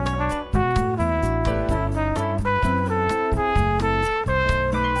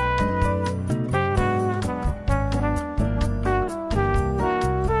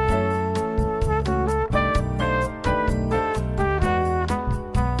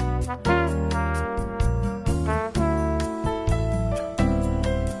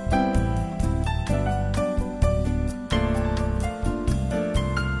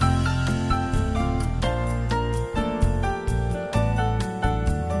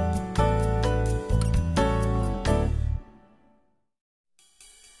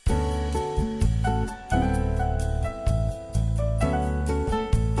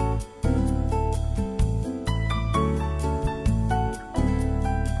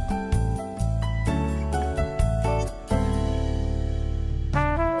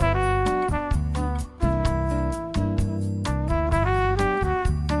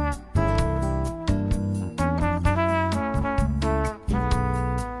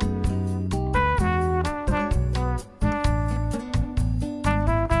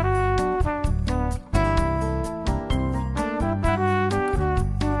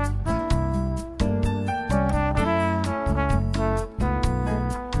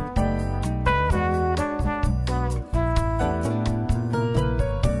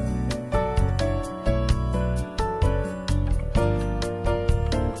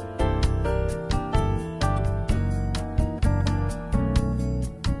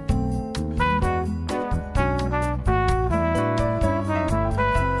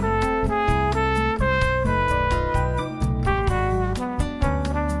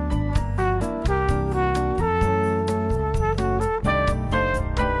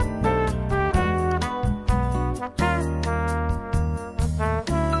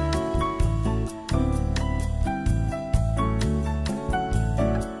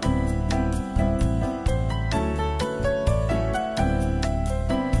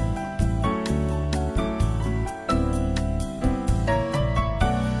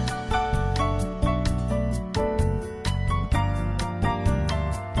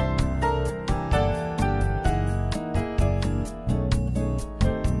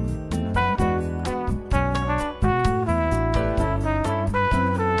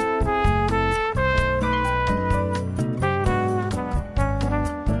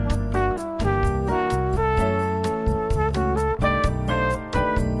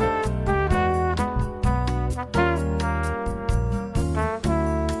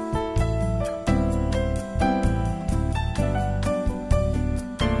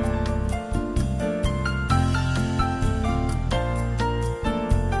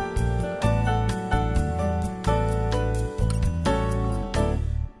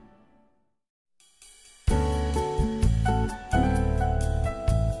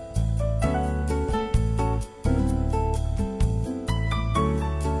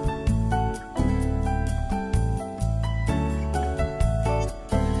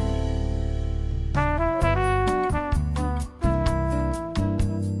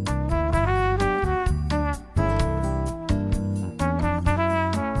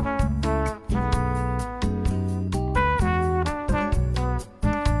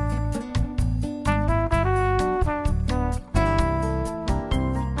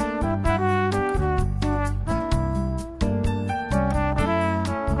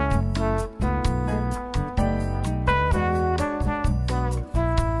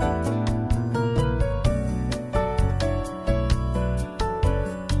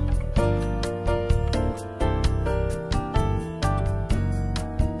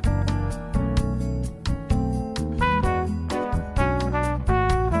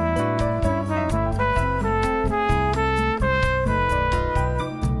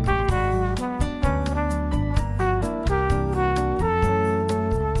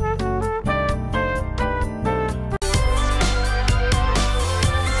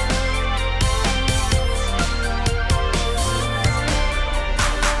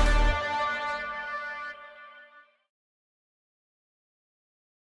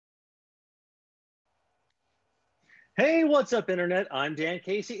Hey, what's up, Internet? I'm Dan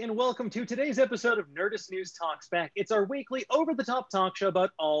Casey, and welcome to today's episode of Nerdist News Talks Back. It's our weekly over-the-top talk show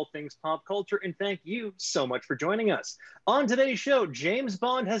about all things pop culture, and thank you so much for joining us. On today's show, James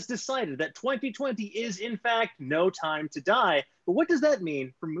Bond has decided that 2020 is, in fact, no time to die. But what does that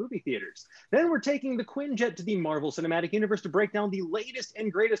mean for movie theaters? Then we're taking the Quinjet to the Marvel Cinematic Universe to break down the latest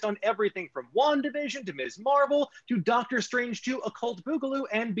and greatest on everything from WandaVision to Ms. Marvel to Doctor Strange to Occult Boogaloo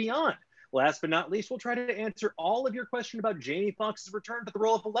and beyond. Last but not least, we'll try to answer all of your questions about Jamie Foxx's return to the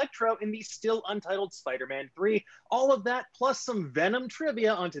role of Electro in the still untitled Spider-Man 3. All of that, plus some Venom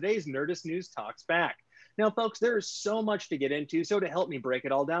trivia on today's Nerdist News Talks Back. Now, folks, there is so much to get into, so to help me break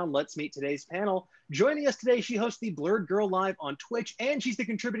it all down, let's meet today's panel. Joining us today, she hosts the Blurred Girl Live on Twitch, and she's the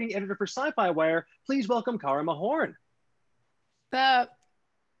contributing editor for Sci-Fi Wire. Please welcome Kara Mahorn. What's up?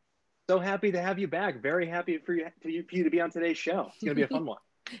 So happy to have you back. Very happy for you to be on today's show. It's going to be a fun one.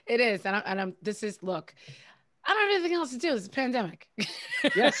 It is, look, I don't have anything else to do. It's a pandemic.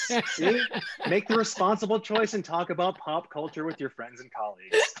 Yes, see? Make the responsible choice and talk about pop culture with your friends and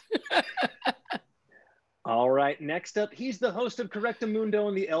colleagues. All right, next up, he's the host of Correctamundo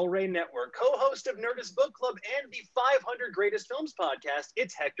on the El Rey Network, co-host of Nerdist Book Club and the 500 Greatest Films podcast.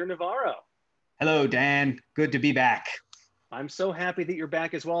 It's Hector Navarro. Hello, Dan. Good to be back. I'm so happy that you're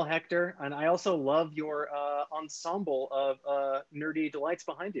back as well, Hector. And I also love your ensemble of nerdy delights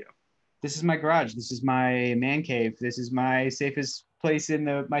behind you. This is my garage. This is my man cave. This is my safest place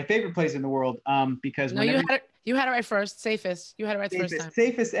my favorite place in the world. Because no, you had it right first. Safest. You had it right the first time.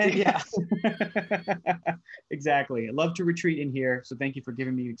 Safest, and yeah. Exactly. I love to retreat in here. So thank you for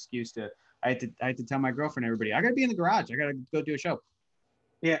giving me an excuse I had to tell my girlfriend, everybody, I gotta be in the garage. I gotta go do a show.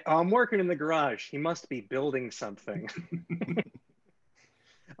 Yeah, I'm working in the garage. He must be building something.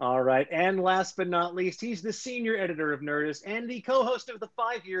 All right, and last but not least, he's the senior editor of Nerdist and the co-host of the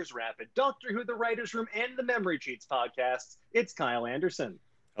 5 Years Rapid, Doctor Who, The Writer's Room, and the Memory Cheats podcasts. It's Kyle Anderson.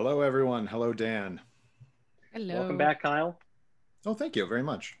 Hello, everyone. Hello, Dan. Hello. Welcome back, Kyle. Oh, thank you very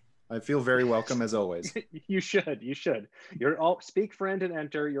much. I feel very welcome as always. You should. You're all speak, friend, and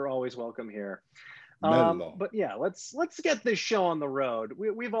enter. You're always welcome here. But yeah, let's get this show on the road.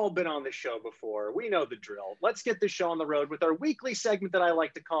 We've all been on this show before. We know the drill. Let's get this show on the road with our weekly segment that I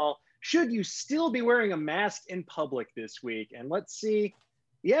like to call, Should You Still Be Wearing a Mask in Public This Week? And let's see.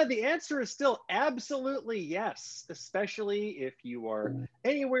 Yeah, the answer is still absolutely yes, especially if you are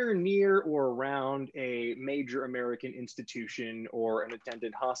anywhere near or around a major American institution or an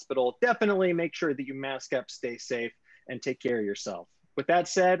attended hospital. Definitely make sure that you mask up, stay safe, and take care of yourself. With that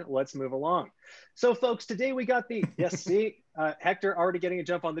said, let's move along. So, folks, today we got Hector already getting a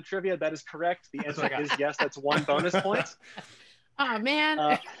jump on the trivia. That is correct. The answer is yes. That's one bonus point. Oh,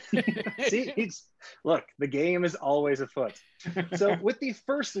 man. Look, the game is always afoot. So, with the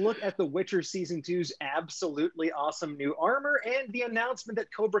first look at The Witcher Season 2's absolutely awesome new armor and the announcement that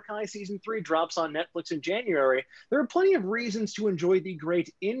Cobra Kai Season 3 drops on Netflix in January, there are plenty of reasons to enjoy the great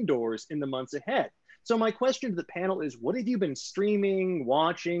indoors in the months ahead. So my question to the panel is, what have you been streaming,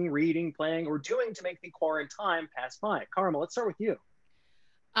 watching, reading, playing, or doing to make the quarantine pass by? Karma, let's start with you.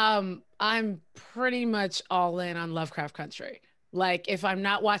 I'm pretty much all in on Lovecraft Country. Like, if I'm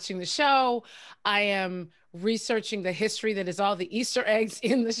not watching the show, I am researching the history that is all the Easter eggs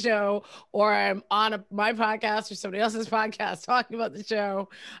in the show, or I'm on my podcast or somebody else's podcast talking about the show.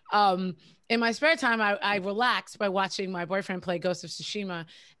 In my spare time, I relax by watching my boyfriend play Ghost of Tsushima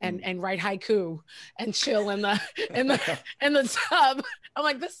and write haiku and chill in the tub. I'm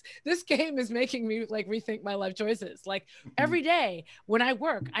like, this game is making me like rethink my life choices. Like every day when I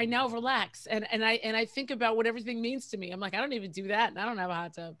work, I now relax and I think about what everything means to me. I'm like, I don't even do that, and I don't have a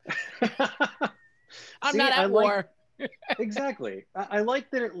hot tub. I'm not at war. Exactly. I like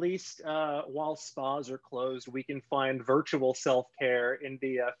that at least while spas are closed, we can find virtual self-care in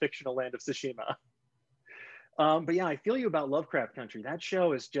the fictional land of Tsushima. But yeah, I feel you about Lovecraft Country. That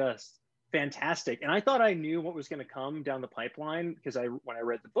show is just fantastic. And I thought I knew what was going to come down the pipeline because when I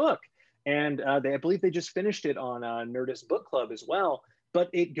read the book, and I believe they just finished it on Nerdist Book Club as well. But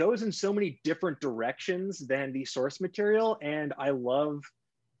it goes in so many different directions than the source material, and I love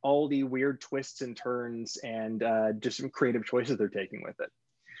all the weird twists and turns and just some creative choices they're taking with it.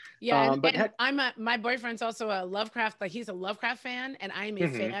 Yeah, my boyfriend's also a Lovecraft, like he's a Lovecraft fan, and I'm a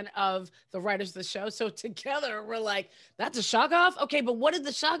fan of the writers of the show. So together we're like, that's a Shoggoth? Okay, but what did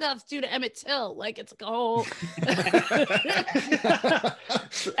the Shoggoths do to Emmett Till? Like, it's like a whole...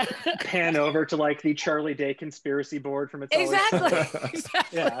 Pan over to like the Charlie Day conspiracy board from its Exactly.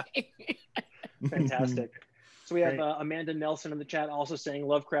 Yeah. Fantastic. So we have Great. Amanda Nelson in the chat also saying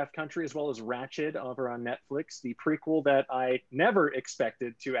Lovecraft Country, as well as Ratched over on Netflix, the prequel that I never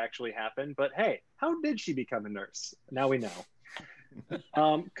expected to actually happen. But hey, how did she become a nurse? Now we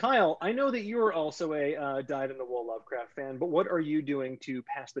know. Kyle, I know that you are also a dyed-in-the-wool Lovecraft fan, but what are you doing to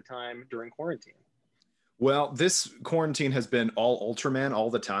pass the time during quarantine? Well, this quarantine has been all Ultraman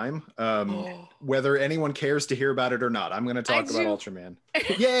all the time. Whether anyone cares to hear about it or not, I'm going to talk about Ultraman.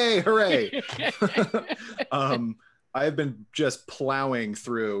 Yay! Hooray! I have been just plowing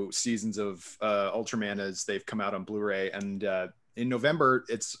through seasons of Ultraman as they've come out on Blu-ray, and in November,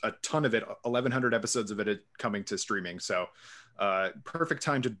 it's a ton of it, 1,100 episodes of it coming to streaming. So perfect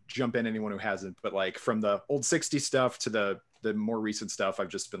time to jump in, anyone who hasn't. But like from the old 60s stuff to the more recent stuff, I've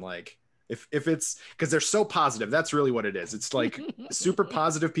just been like, if it's because they're so positive, that's really what it is. It's like super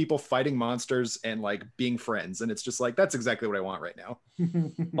positive people fighting monsters and like being friends. And it's just like, that's exactly what I want right now.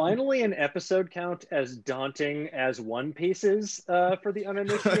 Finally, an episode count as daunting as One Piece is for the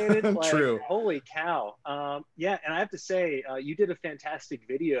uninitiated. Like, True. Holy cow. Yeah, and I have to say, you did a fantastic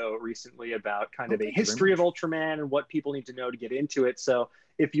video recently about kind of a history of Ultraman and what people need to know to get into it. So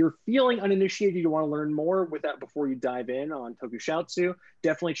if you're feeling uninitiated, you want to learn more with that before you dive in on Tokusatsu,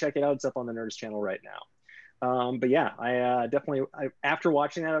 definitely check it out. It's up on the Nerdist channel right now. But yeah, I definitely, after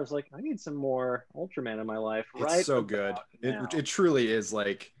watching that, I was like, I need some more Ultraman in my life. It's so good. It truly is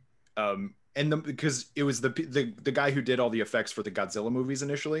like, because it was the guy who did all the effects for the Godzilla movies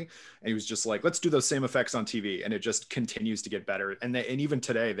initially, and he was just like, let's do those same effects on TV, and it just continues to get better. And even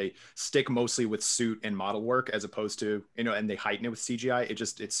today they stick mostly with suit and model work as opposed to, and they heighten it with CGI.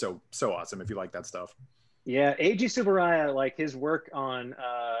 It's so awesome if you like that stuff. Yeah, Eiji Tsuburaya, like his work on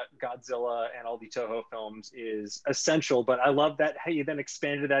Godzilla and all the Toho films is essential, but I love that how you then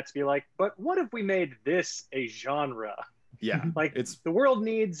expanded that to be like, but what if we made this a genre? Yeah, like the world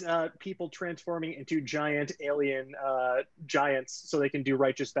needs people transforming into giant alien giants so they can do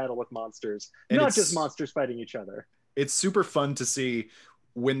righteous battle with monsters, not just monsters fighting each other. It's super fun to see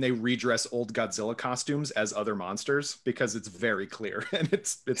when they redress old Godzilla costumes as other monsters, because it's very clear. And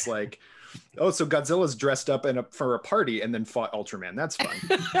it's like, oh, so Godzilla's dressed up for a party and then fought Ultraman. That's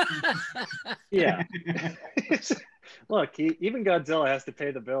fun. Yeah. Look, even Godzilla has to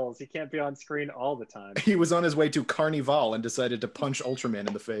pay the bills. He can't be on screen all the time. He was on his way to Carnival and decided to punch Ultraman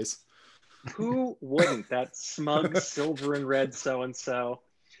in the face. Who wouldn't? That smug silver and red so-and-so.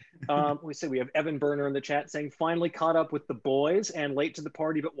 We have Evan Berner in the chat saying, finally caught up with The Boys and late to the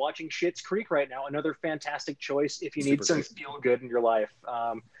party, but watching Schitt's Creek right now. Another fantastic choice if you need some feel good in your life.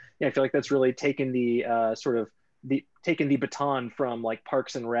 Yeah, I feel like that's really taken the taken the baton from like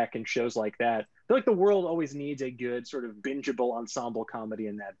Parks and Rec and shows like that. I feel like the world always needs a good sort of bingeable ensemble comedy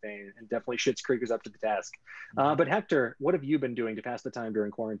in that vein, and definitely Schitt's Creek is up to the task. But Hector, what have you been doing to pass the time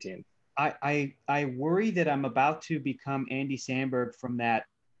during quarantine? I worry that I'm about to become Andy Samberg from that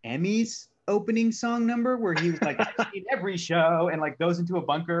Emmys opening song number where he was like, I've seen every show, and like goes into a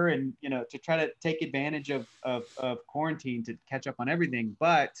bunker and to try to take advantage of quarantine to catch up on everything.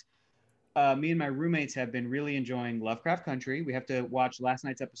 But me and my roommates have been really enjoying Lovecraft Country. We have to watch last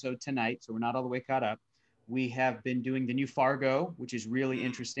night's episode tonight, so we're not all the way caught up. We have been doing the new Fargo, which is really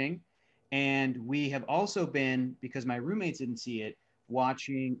interesting. And we have also been, because my roommates didn't see it,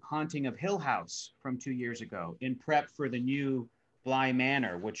 watching Haunting of Hill House from 2 years ago in prep for the new Bly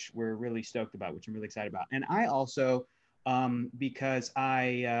Manor, which we're really stoked about, which I'm really excited about. And I also, because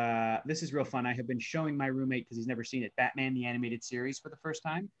this is real fun, I have been showing my roommate, because he's never seen it, Batman the Animated Series for the first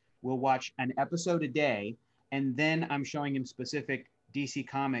time. We'll watch an episode a day, and then I'm showing him specific DC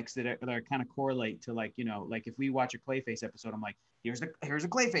comics that are kind of correlate to like if we watch a Clayface episode, I'm like, here's a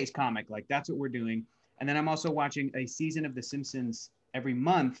Clayface comic, like that's what we're doing. And then I'm also watching a season of The Simpsons every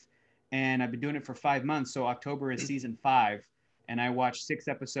month, and I've been doing it for 5 months. So October is season 5, and I watch 6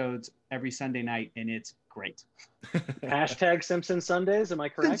 episodes every Sunday night, and it's great. Hashtag Simpson Sundays, am I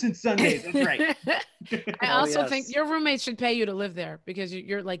correct? Simpson Sundays, that's right. I also think your roommates should pay you to live there, because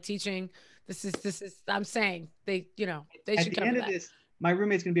you're like teaching. This is I'm saying they should cover that. At the end of this, my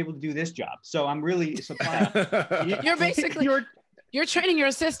roommate's gonna be able to do this job, so I'm really surprised. You're basically you're training your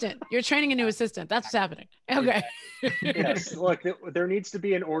assistant. You're training a new assistant. That's what's happening. Okay. Yes. Look, there needs to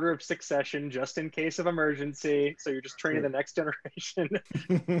be an order of succession just in case of emergency. So you're just training the next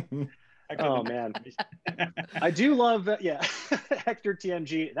generation. Oh man, I do love that. Yeah, Hector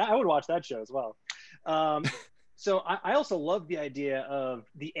TNG. I would watch that show as well. So I also love the idea of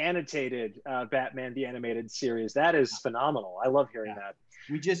the annotated Batman the Animated Series. That is phenomenal. I love hearing that.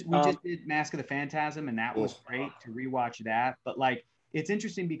 We just did Mask of the Phantasm, and that was great to rewatch that. But like it's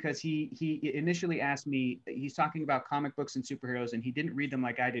interesting because he initially asked me, he's talking about comic books and superheroes, and he didn't read them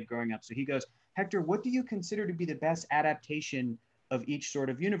like I did growing up. So he goes, Hector, what do you consider to be the best adaptation of each sort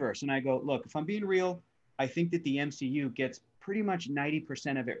of universe? And I go, look, if I'm being real, I think that the MCU gets pretty much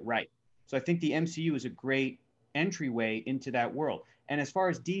 90% of it right. So I think the MCU is a great entryway into that world. And as far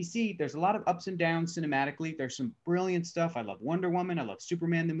as DC, there's a lot of ups and downs cinematically. There's some brilliant stuff. I love Wonder Woman. I love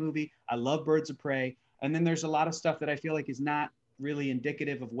Superman, the movie. I love Birds of Prey. And then there's a lot of stuff that I feel like is not really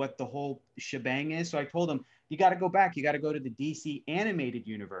indicative of what the whole shebang is. So I told him, you got to go back. You got to go to the DC animated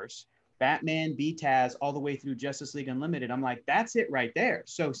universe, Batman, BTAS, all the way through Justice League Unlimited. I'm like, that's it right there.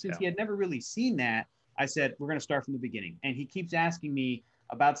 So since he had never really seen that, I said, we're going to start from the beginning. And he keeps asking me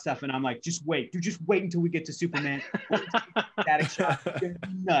about stuff. And I'm like, just wait, dude, just wait until we get to Superman. Static shock.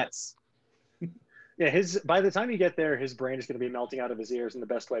 Nuts. Yeah, by the time you get there, his brain is going to be melting out of his ears in the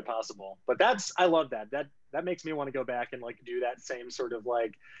best way possible. But I love that. That makes me want to go back and like do that same sort of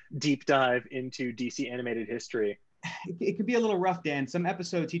like deep dive into DC animated history. It could be a little rough, Dan. Some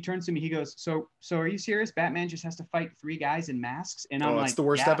episodes, he turns to me, he goes, so are you serious? Batman just has to fight 3 guys in masks? And I'm like, it's the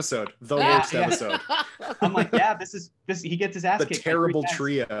worst yeah. episode. The worst episode. I'm like, yeah, this he gets his ass the kicked. Terrible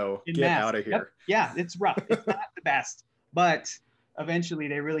trio. Get out of here. Yep. Yeah, it's rough. It's not the best, but eventually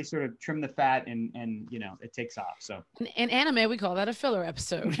they really sort of trim the fat and it takes off. So in anime we call that a filler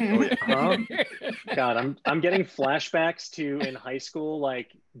episode. God, I'm getting flashbacks to in high school,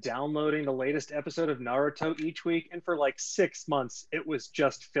 like downloading the latest episode of Naruto each week, and for like 6 months it was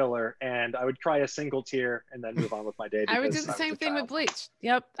just filler, and I would cry a single tear and then move on with my day. I would do the same thing with Bleach.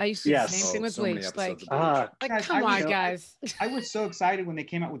 Yep, I used to do the same thing with Bleach. Like guys, come on, guys. I was so excited when they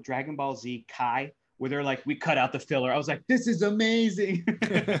came out with Dragon Ball Z Kai, where they're like, we cut out the filler. I was like, this is amazing.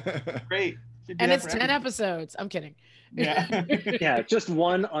 Great. And it's 10 episodes. I'm kidding. Yeah. Yeah, just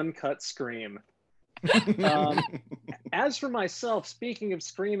one uncut scream. As for myself, speaking of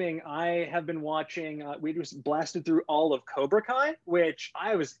screaming, I have been watching, we just blasted through all of Cobra Kai, which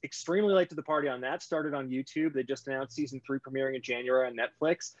I was extremely late to the party on that. Started on YouTube. They just announced season 3 premiering in January on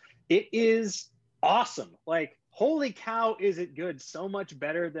Netflix. It is awesome. Like, holy cow, is it good? So much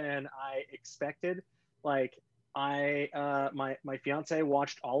better than I expected. Like, my fiance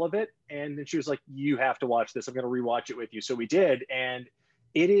watched all of it, and then she was like, you have to watch this. I'm going to rewatch it with you. So we did. And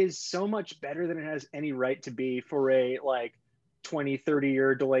it is so much better than it has any right to be for a like 20-30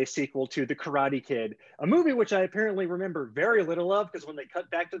 year delay sequel to The Karate Kid, a movie which I apparently remember very little of, because when they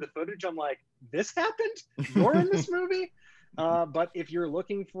cut back to the footage, I'm like, this happened? You're in this movie? But if you're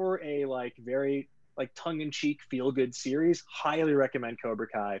looking for a like very like tongue-in-cheek feel-good series, highly recommend Cobra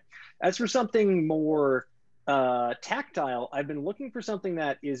Kai. As for something more tactile, I've been looking for something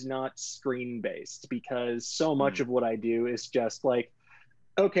that is not screen-based, because so much of what I do is just like,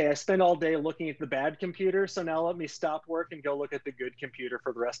 okay, I spend all day looking at the bad computer, so now let me stop work and go look at the good computer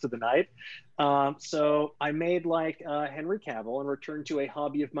for the rest of the night. So I made like Henry Cavill and returned to a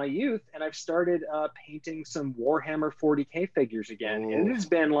hobby of my youth, and I've started painting some Warhammer 40K figures again. And it has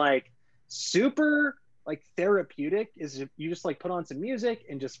been like super like therapeutic. Is you just like put on some music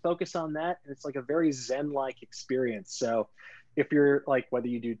and just focus on that, and it's like a very zen-like experience. So if you're like, whether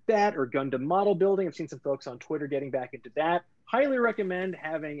you do that or Gundam model building, I've seen some folks on Twitter getting back into that. Highly recommend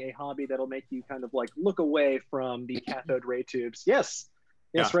having a hobby that'll make you kind of like look away from the cathode ray tubes. Yes,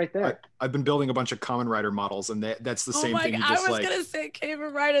 right there. I've been building a bunch of Kamen Rider models, and that's the same thing. I was gonna say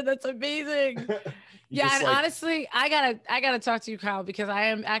Kamen Rider. That's amazing. Yeah, and like, honestly, I gotta talk to you, Kyle, because I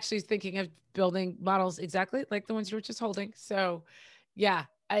am actually thinking of building models exactly like the ones you were just holding. So, yeah,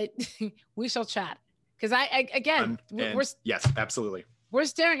 we shall chat, because yes, absolutely. We're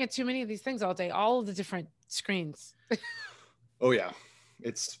staring at too many of these things all day, all of the different screens. Oh yeah,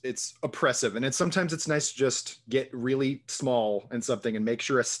 it's oppressive, and sometimes it's nice to just get really small and something and make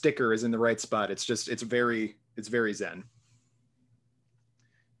sure a sticker is in the right spot. It's very zen.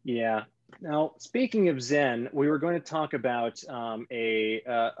 Yeah. Now, speaking of zen, we were going to talk about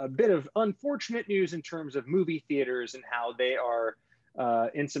a bit of unfortunate news in terms of movie theaters and how they are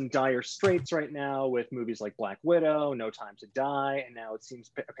in some dire straits right now with movies like Black Widow, No Time to Die, and now it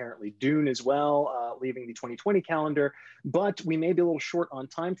seems apparently Dune as well, leaving the 2020 calendar. But we may be a little short on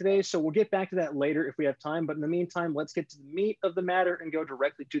time today, so we'll get back to that later if we have time. But in the meantime, let's get to the meat of the matter and go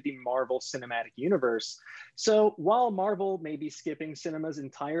directly to the Marvel Cinematic Universe. So while Marvel may be skipping cinemas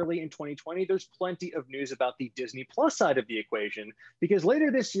entirely in 2020, there's plenty of news about the Disney Plus side of the equation, because later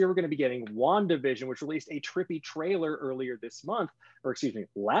this year, we're going to be getting WandaVision, which released a trippy trailer earlier this month, or excuse me,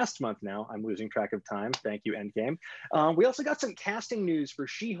 last month now. I'm losing track of time. Thank you, Endgame. We also got some casting news for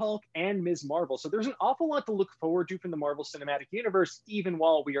She-Hulk and Ms. Marvel. So there's an awful lot to look forward to from the Marvel Cinematic Universe, even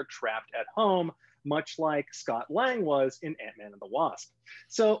while we are trapped at home. much like Scott Lang was in Ant-Man and the Wasp.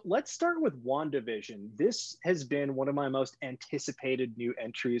 So let's start with WandaVision. This has been one of my most anticipated new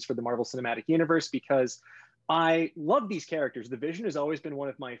entries for the Marvel Cinematic Universe because I love these characters. The Vision has always been one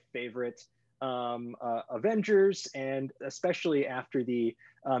of my favorite Avengers, and especially after the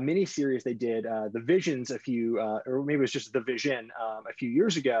miniseries they did, The Visions, or maybe it was just The Vision a few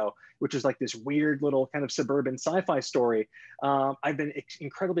years ago, which is like this weird little kind of suburban sci-fi story. I've been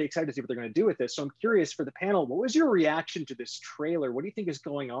incredibly excited to see what they're going to do with this. So I'm curious for the panel, what was your reaction to this trailer? What do you think is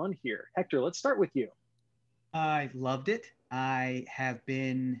going on here? Hector, let's start with you. I loved it. I have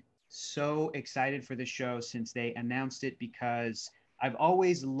been so excited for the show since they announced it because I've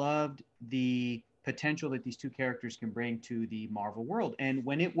always loved the potential that these two characters can bring to the Marvel world. And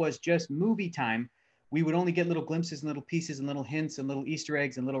when it was just movie time, we would only get little glimpses and little pieces and little hints and little Easter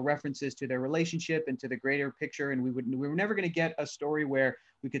eggs and little references to their relationship and to the greater picture. And we were never going to get a story where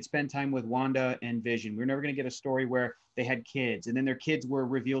we could spend time with Wanda and Vision. We were never going to get a story where they had kids and then their kids were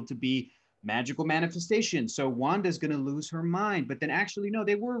revealed to be magical manifestations. So Wanda's going to lose her mind, but then actually, no,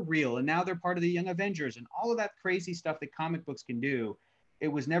 they were real. And now they're part of the Young Avengers and all of that crazy stuff that comic books can do. It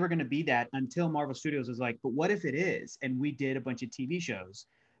was never going to be that until Marvel Studios was like, but what if it is? And we did a bunch of TV shows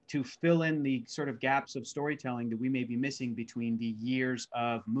to fill in the sort of gaps of storytelling that we may be missing between the years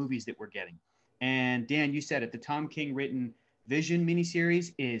of movies that we're getting. And Dan, you said it, the Tom King written Vision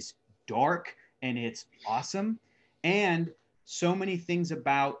miniseries is dark and it's awesome. And so many things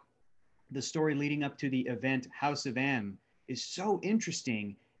about the story leading up to the event House of M is so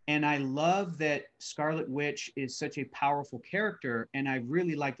interesting. And I love that Scarlet Witch is such a powerful character. And I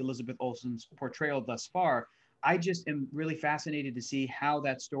really liked Elizabeth Olsen's portrayal thus far. I just am really fascinated to see how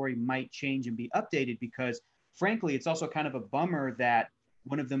that story might change and be updated because frankly, it's also kind of a bummer that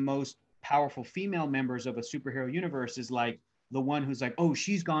one of the most powerful female members of a superhero universe is like the one who's like, oh,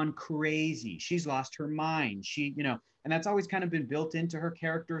 she's gone crazy. She's lost her mind. And that's always kind of been built into her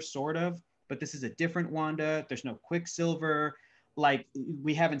character, sort of. But this is a different Wanda. There's no Quicksilver. Like,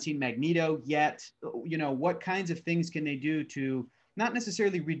 we haven't seen Magneto yet. What kinds of things can they do to not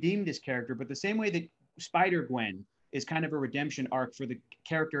necessarily redeem this character, but the same way that Spider-Gwen is kind of a redemption arc for the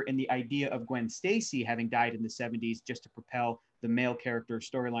character and the idea of Gwen Stacy having died in the 70s just to propel the male character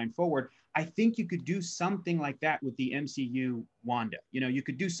storyline forward. I think you could do something like that with the MCU Wanda. You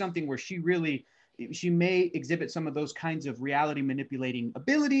could do something where she may exhibit some of those kinds of reality manipulating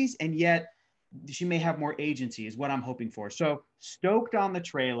abilities, and yet she may have more agency is what I'm hoping for. So stoked on the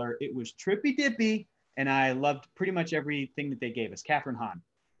trailer. It was trippy dippy, and I loved pretty much everything that they gave us. Kathryn Hahn.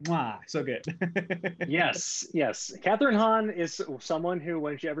 Mwah, so good. Yes. Kathryn Hahn is someone who,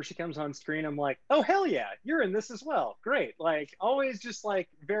 whenever she comes on screen, I'm like, oh, hell yeah, you're in this as well. Great. Like, always just like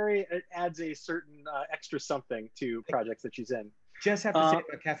it adds a certain extra something to projects that she's in. Just have to say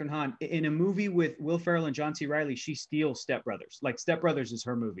about Kathryn Hahn, in a movie with Will Ferrell and John C. Reilly, she steals Step Brothers. Like, Step Brothers is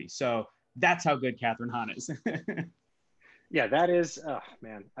her movie. So that's how good Kathryn Hahn is. Yeah, that is, oh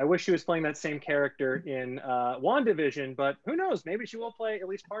man, I wish she was playing that same character in WandaVision, but who knows? Maybe she will play at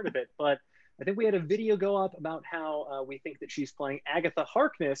least part of it. But I think we had a video go up about how we think that she's playing Agatha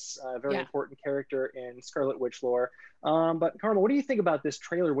Harkness, a very important character in Scarlet Witch lore. But Carmel, what do you think about this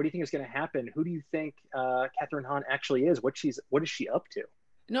trailer? What do you think is going to happen? Who do you think Kathryn Hahn actually is? What is she up to?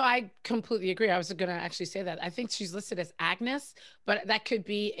 No, I completely agree. I was going to actually say that. I think she's listed as Agnes, but that could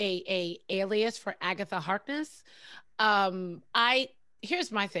be a alias for Agatha Harkness.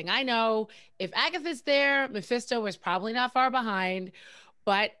 Here's my thing. I know if Agatha's there, Mephisto is probably not far behind.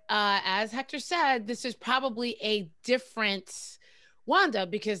 But as Hector said, this is probably a different Wanda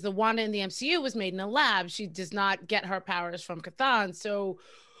because the Wanda in the MCU was made in a lab. She does not get her powers from Chthon. So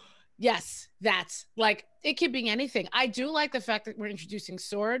yes, that's like, it could be anything. I do like the fact that we're introducing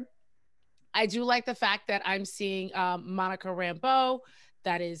Sword. I do like the fact that I'm seeing Monica Rambeau.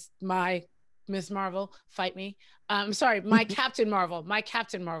 That is my Miss Marvel. Fight me. I'm sorry, my Captain Marvel. My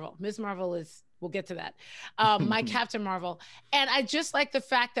Captain Marvel. Miss Marvel is, we'll get to that. My Captain Marvel. And I just like the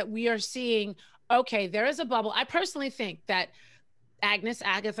fact that we are seeing, okay, there is a bubble. I personally think that Agnes,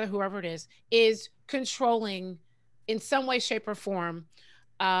 Agatha, whoever it is controlling in some way, shape, or form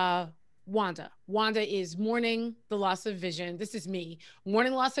Wanda. Wanda is mourning the loss of Vision. This is me,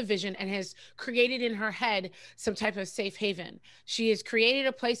 mourning the loss of Vision, and has created in her head some type of safe haven. She has created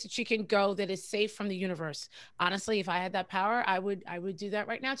a place that she can go that is safe from the universe. Honestly, if I had that power, I would do that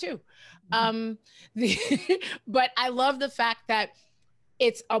right now too. But I love the fact that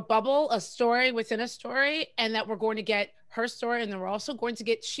it's a bubble, a story within a story, and that we're going to get her story, and then we're also going to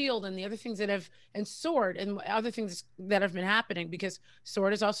get Shield and the other things and Sword and other things that have been happening, because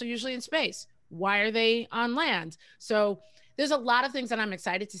Sword is also usually in space. Why are they on land? So there's a lot of things that I'm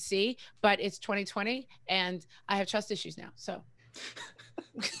excited to see, but it's 2020 and I have trust issues now. So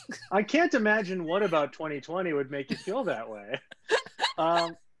I can't imagine what about 2020 would make you feel that way.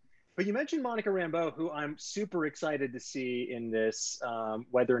 But you mentioned Monica Rambeau, who I'm super excited to see in this,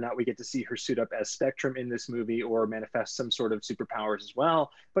 whether or not we get to see her suit up as Spectrum in this movie or manifest some sort of superpowers as well.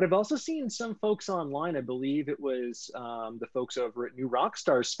 But I've also seen some folks online, I believe it was the folks over at New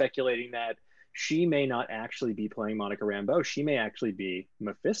Rockstars, speculating that she may not actually be playing Monica Rambeau. She may actually be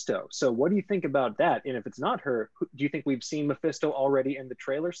Mephisto. So what do you think about that? And if it's not her, do you think we've seen Mephisto already in the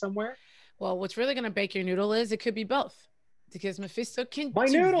trailer somewhere? Well, what's really going to bake your noodle is it could be both. Because Mephisto can My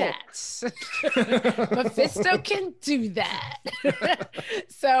do noodle. that. Mephisto can do that.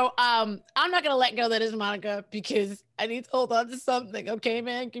 So I'm not gonna let go that is Monica because I need to hold on to something. Okay,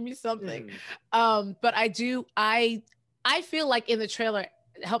 man, give me something. But I feel like in the trailer,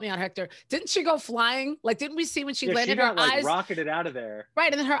 help me out, Hector. Didn't she go flying? Like, didn't we see when she landed, she got, her eyes rocketed out of there?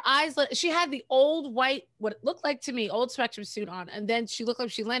 Right, and then her eyes. She had the old white, what it looked like to me, old Spectrum suit on, and then she looked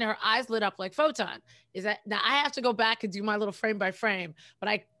like she landed. Her eyes lit up like Photon. Is that now? I have to go back and do my little frame by frame, but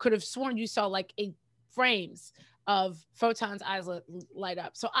I could have sworn you saw like 8 frames of Photon's eyes light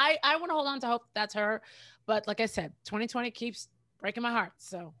up. So I want to hold on to hope that's her, but like I said, 2020 keeps breaking my heart.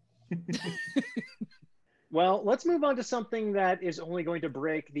 So. Well, let's move on to something that is only going to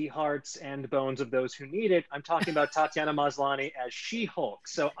break the hearts and bones of those who need it. I'm talking about Tatiana Maslany as She-Hulk.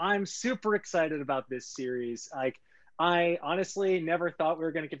 So I'm super excited about this series. I honestly never thought we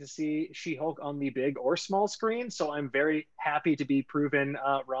were going to get to see She-Hulk on the big or small screen. So I'm very happy to be proven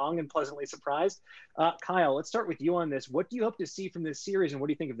wrong and pleasantly surprised. Kyle, let's start with you on this. What do you hope to see from this series, and what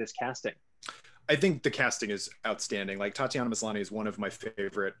do you think of this casting? I think the casting is outstanding. Like, Tatiana Maslany is one of my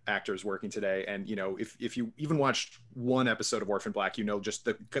favorite actors working today. And, you know, if you even watched one episode of Orphan Black, you know, just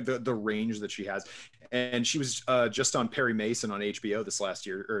the range that she has. And she was just on Perry Mason on HBO this last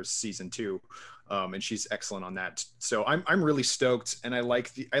year, or season 2. And she's excellent on that. So I'm really stoked. And I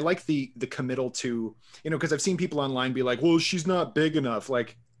like the committal to, you know, because I've seen people online be like, well, she's not big enough.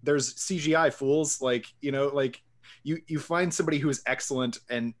 Like, there's CGI fools, like, you know, like, you find somebody who is excellent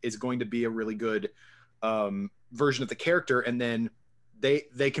and is going to be a really good version of the character, and then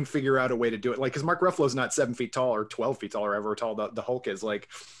they can figure out a way to do it. Like, because Mark Ruffalo's not 7 feet tall or 12 feet tall or however tall the Hulk is. Like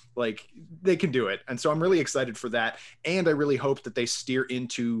they can do it, and so I'm really excited for that. And I really hope that they steer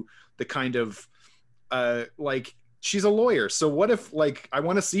into the kind of like, she's a lawyer. So what if, like, I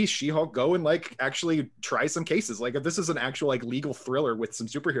want to see She-Hulk go and like actually try some cases. Like, if this is an actual like legal thriller with some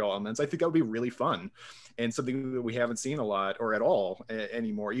superhero elements, I think that would be really fun and something that we haven't seen a lot or at all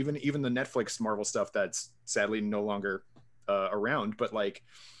anymore. Even the Netflix Marvel stuff that's sadly no longer around. But like,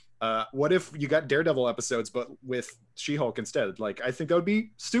 what if you got Daredevil episodes but with She-Hulk instead? Like, I think that would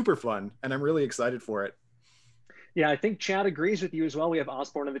be super fun, and I'm really excited for it. Yeah, I think Chad agrees with you as well. We have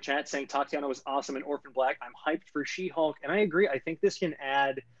Osborne in the chat saying Tatiana was awesome in Orphan Black. I'm hyped for She-Hulk, and I agree. I think this can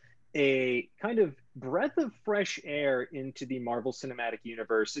add a kind of breath of fresh air into the Marvel Cinematic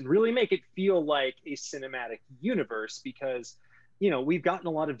Universe and really make it feel like a cinematic universe, because, you know, we've gotten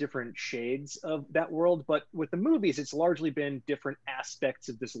a lot of different shades of that world, but with the movies, it's largely been different aspects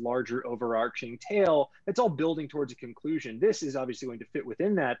of this larger overarching tale that's all building towards a conclusion. This is obviously going to fit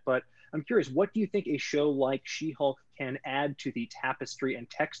within that, but I'm curious, what do you think a show like She-Hulk can add to the tapestry and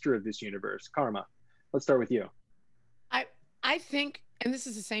texture of this universe? Karma, let's start with you. I think, and this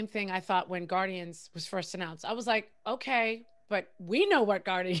is the same thing I thought when Guardians was first announced. I was like, okay, but we know what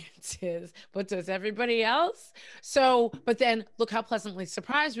Guardians is, but does everybody else? So, but then look how pleasantly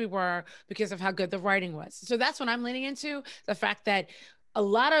surprised we were because of how good the writing was. So that's what I'm leaning into, the fact that a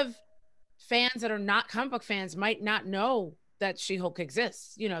lot of fans that are not comic book fans might not know that She-Hulk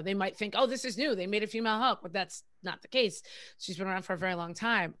exists. You know, they might think, oh, this is new. They made a female Hulk, but that's not the case. She's been around for a very long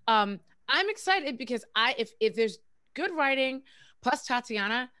time. I'm excited because if there's good writing plus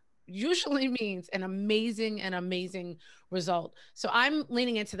Tatiana usually means an amazing result. So I'm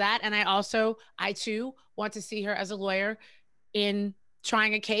leaning into that. And I too want to see her as a lawyer in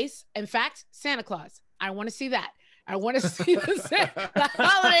trying a case. In fact, Santa Claus, I want to see that. I want to see the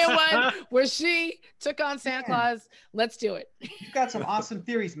holiday one where she took on Santa Claus. Let's do it. You've got some awesome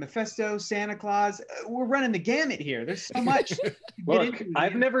theories. Mephisto, Santa Claus. We're running the gamut here. There's so much. Look,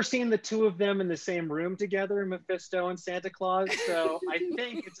 I've never seen the two of them in the same room together, Mephisto and Santa Claus. So I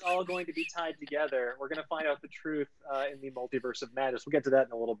think it's all going to be tied together. We're going to find out the truth in the multiverse of madness. We'll get to that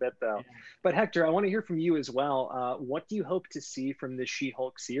in a little bit, though. Yeah. But Hector, I want to hear from you as well. What do you hope to see from this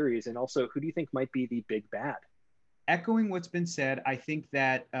She-Hulk series? And also, who do you think might be the big bad? Echoing what's been said, I think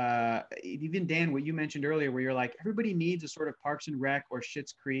that even Dan, what you mentioned earlier, where you're like, everybody needs a sort of Parks and Rec or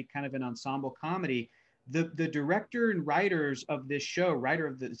Schitt's Creek, kind of an ensemble comedy. The director and writers of this show, writer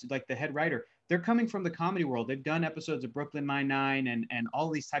of this, like the head writer, they're coming from the comedy world. They've done episodes of Brooklyn Nine-Nine and all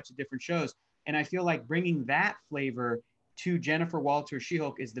these types of different shows. And I feel like bringing that flavor to Jennifer Walters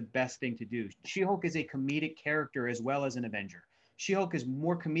She-Hulk is the best thing to do. She-Hulk is a comedic character as well as an Avenger. She-Hulk is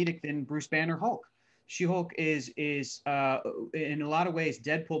more comedic than Bruce Banner Hulk. She-Hulk is in a lot of ways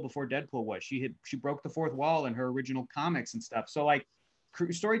Deadpool before Deadpool was. She broke the fourth wall in her original comics and stuff. So like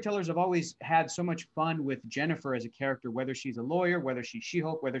storytellers have always had so much fun with Jennifer as a character, whether she's a lawyer, whether she's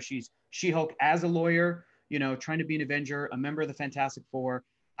She-Hulk, whether she's She-Hulk as a lawyer, you know, trying to be an Avenger, a member of the Fantastic Four.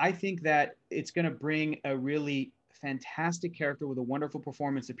 I think that it's going to bring a really fantastic character with a wonderful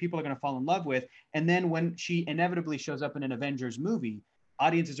performance that people are going to fall in love with. And then when she inevitably shows up in an Avengers movie,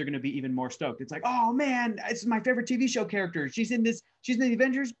 audiences are going to be even more stoked. It's like, oh man, it's my favorite TV show character. She's in the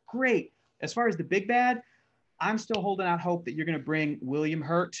Avengers. Great. As far as the big bad, I'm still holding out hope that you're going to bring William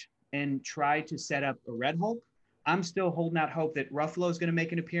Hurt and try to set up a Red Hulk. I'm still holding out hope that Ruffalo is going to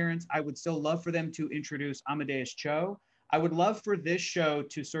make an appearance. I would still love for them to introduce Amadeus Cho. I would love for this show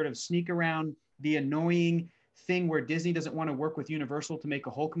to sort of sneak around the annoying thing where Disney doesn't want to work with Universal to make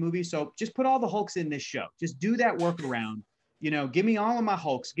a Hulk movie. So just put all the Hulks in this show. Just do that workaround. You know, give me all of my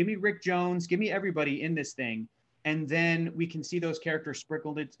Hulks. Give me Rick Jones. Give me everybody in this thing. And then we can see those characters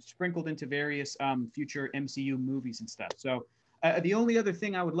sprinkled into various future MCU movies and stuff. So the only other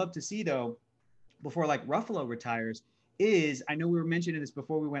thing I would love to see, though, before like Ruffalo retires, is, I know we were mentioning this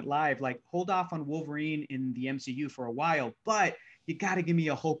before we went live, like hold off on Wolverine in the MCU for a while, but you got to give me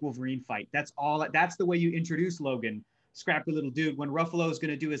a Hulk Wolverine fight. That's the way you introduce Logan, scrappy little dude. When Ruffalo is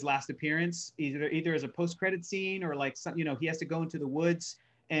going to do his last appearance, either as a post-credit scene or like some, you know, he has to go into the woods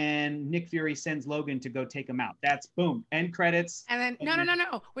and Nick Fury sends Logan to go take him out. That's boom, end credits. And then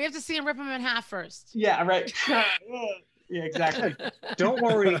no, we have to see him rip him in half first. Yeah, right. Yeah, exactly. Don't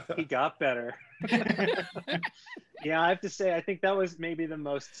worry, he got better. Yeah, I have to say, I think that was maybe the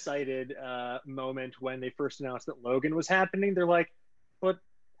most cited moment when they first announced that Logan was happening. They're like, but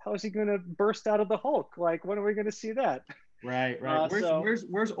how is he going to burst out of the Hulk? Like, when are we going to see that? Right.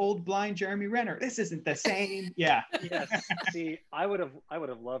 Where's old blind Jeremy Renner? This isn't the same. Yeah. Yes. See, I would have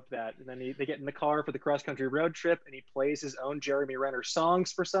loved that. And then they get in the car for the cross country road trip, and he plays his own Jeremy Renner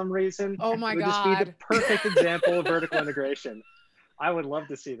songs for some reason. Oh my God! It would just be the perfect example of vertical integration. I would love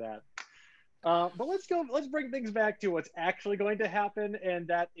to see that. But let's bring things back to what's actually going to happen, and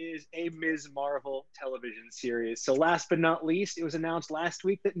that is a Ms. Marvel television series. So last but not least, it was announced last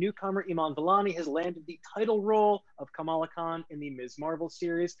week that newcomer Iman Vellani has landed the title role of Kamala Khan in the Ms. Marvel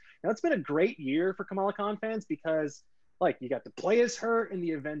series. Now, it's been a great year for Kamala Khan fans because, like, you got to play as her in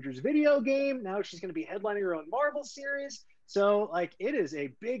the Avengers video game. Now she's going to be headlining her own Marvel series. So, like, it is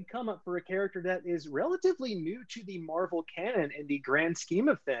a big come up for a character that is relatively new to the Marvel canon in the grand scheme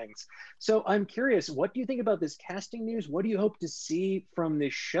of things. So I'm curious, what do you think about this casting news? What do you hope to see from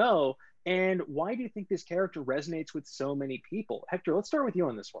this show? And why do you think this character resonates with so many people? Hector, let's start with you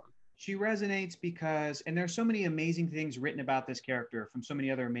on this one. She resonates because, and there's so many amazing things written about this character from so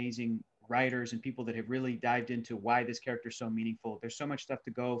many other amazing writers and people that have really dived into why this character is so meaningful. There's so much stuff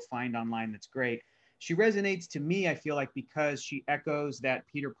to go find online that's great. She resonates to me, I feel like, because she echoes that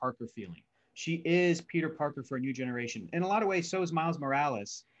Peter Parker feeling. She is Peter Parker for a new generation. In a lot of ways, so is Miles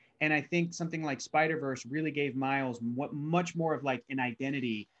Morales. And I think something like Spider-Verse really gave Miles much more of like an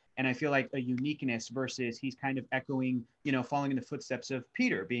identity, and I feel like a uniqueness, versus he's kind of echoing, you know, following in the footsteps of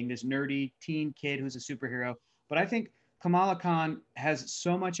Peter, being this nerdy teen kid who's a superhero. But I think Kamala Khan has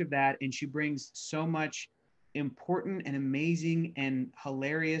so much of that, and she brings so much important and amazing and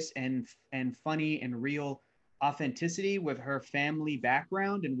hilarious and funny and real authenticity with her family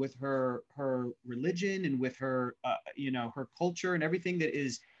background and with her religion and with her her culture and everything that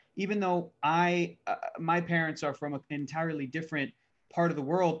is, even though my parents are from an entirely different part of the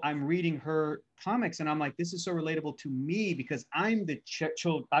world, I'm reading her comics and I'm like, this is so relatable to me because I'm the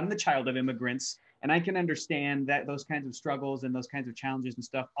child of immigrants, and I can understand that those kinds of struggles and those kinds of challenges and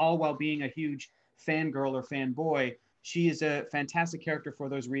stuff, all while being a huge fangirl or fanboy. She is a fantastic character for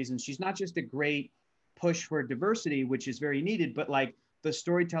those reasons. She's not just a great push for diversity, which is very needed, but like the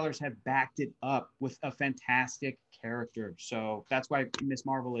storytellers have backed it up with a fantastic character. So that's why Miss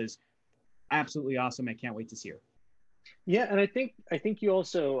Marvel is absolutely awesome. I can't wait to see her. Yeah, and I think you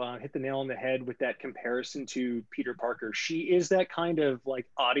also hit the nail on the head with that comparison to Peter Parker. She is that kind of like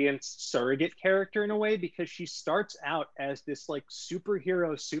audience surrogate character in a way, because she starts out as this like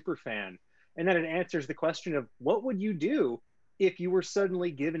superhero super fan. And then it answers the question of what would you do if you were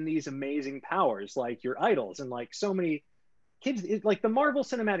suddenly given these amazing powers, like your idols, and like so many kids, like the Marvel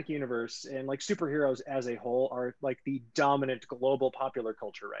Cinematic Universe and like superheroes as a whole are like the dominant global popular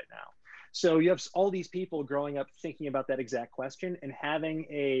culture right now. So you have all these people growing up thinking about that exact question and having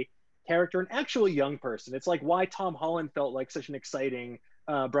a character, an actual young person. It's like why Tom Holland felt like such an exciting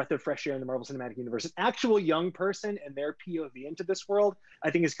breath of fresh air in the Marvel Cinematic Universe. An actual young person and their POV into this world, I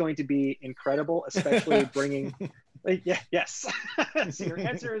think, is going to be incredible, especially bringing. Yeah, yes. So your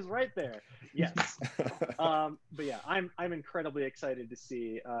answer is right there. Yes. But yeah, I'm incredibly excited to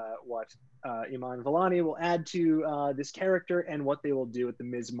see what Iman Vellani will add to this character and what they will do with the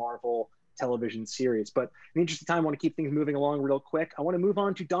Ms. Marvel television series. But in the interest of time, I want to keep things moving along real quick. I want to move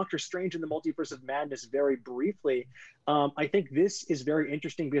on to Doctor Strange in the Multiverse of Madness very briefly. I think this is very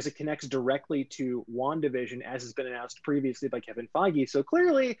interesting because it connects directly to WandaVision, as has been announced previously by Kevin Feige. So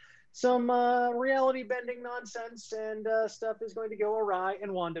clearly, some reality bending nonsense and stuff is going to go awry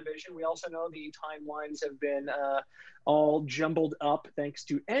in WandaVision. We also know the timelines have been all jumbled up thanks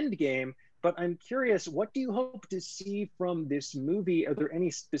to Endgame. But I'm curious, what do you hope to see from this movie? Are there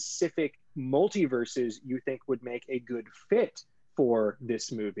any specific multiverses you think would make a good fit for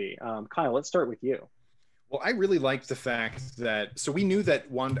this movie? Kyle, let's start with you. Well, I really liked the fact that, so we knew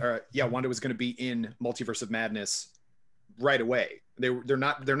that Wanda was going to be in Multiverse of Madness right away. They're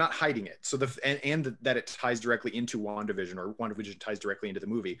not hiding it. So that it ties directly into WandaVision, or WandaVision ties directly into the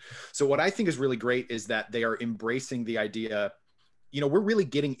movie. So what I think is really great is that they are embracing the idea. We're really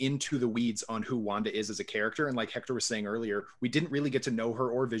getting into the weeds on who Wanda is as a character. And like Hector was saying earlier, we didn't really get to know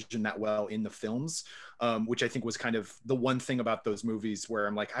her or Vision that well in the films, which I think was kind of the one thing about those movies where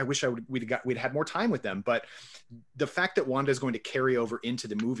I'm like, I wish we'd had more time with them. But the fact that Wanda is going to carry over into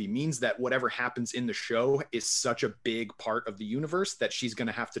the movie means that whatever happens in the show is such a big part of the universe that she's going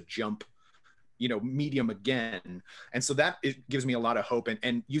to have to jump medium again. And so that it gives me a lot of hope.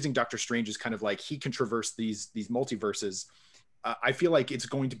 And using Doctor Strange is kind of like he can traverse these multiverses. I feel like it's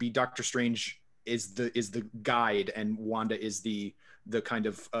going to be Doctor Strange is the guide and Wanda is the kind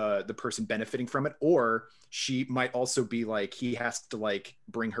of the person benefiting from it, or she might also be like he has to like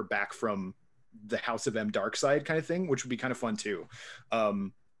bring her back from the House of M dark side kind of thing, which would be kind of fun too.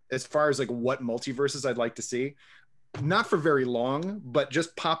 As far as like what multiverses I'd like to see, not for very long, but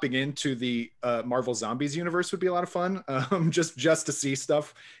just popping into the Marvel Zombies universe would be a lot of fun. Just to see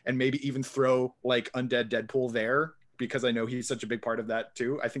stuff and maybe even throw like Undead Deadpool there, because I know he's such a big part of that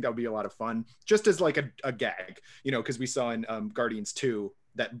too. I think that would be a lot of fun, just as like a gag, because we saw in Guardians 2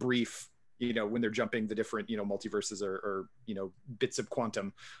 that brief, when they're jumping the different, multiverses or bits of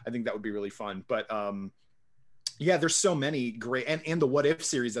quantum. I think that would be really fun. But yeah, there's so many great, and the What If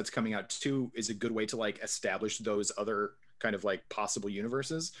series that's coming out too is a good way to like establish those other kind of like possible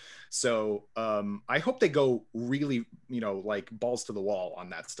universes. So I hope they go really, like balls to the wall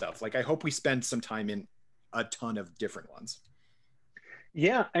on that stuff. Like I hope we spend some time in a ton of different ones.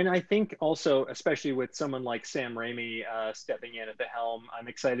 Yeah, and I think also, especially with someone like Sam Raimi stepping in at the helm, I'm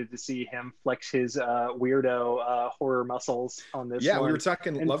excited to see him flex his weirdo horror muscles on this. Yeah, one. We were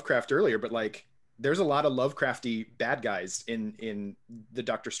talking Lovecraft earlier, but like there's a lot of Lovecrafty bad guys in the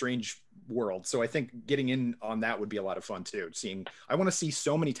Doctor Strange world. So I think getting in on that would be a lot of fun too. I want to see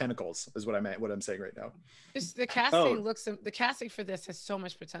so many tentacles is what I'm saying right now. The casting for this has so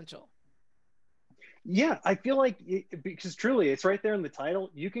much potential. Yeah, I feel like because truly it's right there in the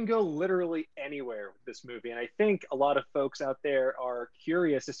title. You can go literally anywhere with this movie. And I think a lot of folks out there are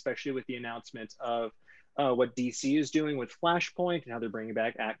curious, especially with the announcement of what DC is doing with Flashpoint and how they're bringing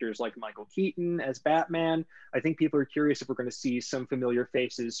back actors like Michael Keaton as Batman. I think people are curious if we're going to see some familiar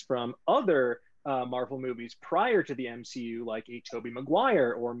faces from other Marvel movies prior to the MCU, like a Tobey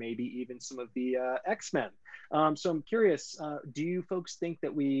Maguire or maybe even some of the X-Men. So I'm curious, do you folks think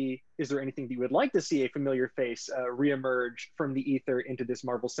that is there anything that you would like to see a familiar face reemerge from the ether into this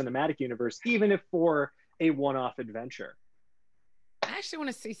Marvel Cinematic Universe, even if for a one-off adventure? I actually want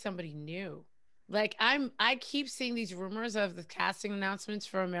to see somebody new. Like I keep seeing these rumors of the casting announcements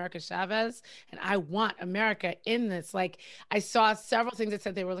for America Chavez, and I want America in this. Like I saw several things that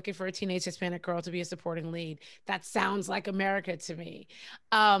said they were looking for a teenage Hispanic girl to be a supporting lead. That sounds like America to me.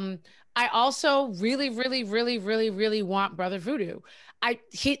 I also really, really, really, really, really want Brother Voodoo.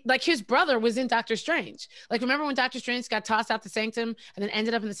 His brother was in Doctor Strange. Like, remember when Doctor Strange got tossed out the Sanctum and then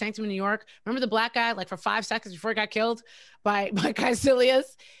ended up in the Sanctum in New York? Remember the black guy, like for 5 seconds before he got killed by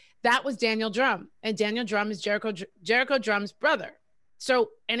Caecilius? That was Daniel Drum, and Daniel Drum is Jericho Drum's brother. So,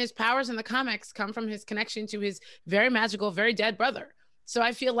 and his powers in the comics come from his connection to his very magical, very dead brother. So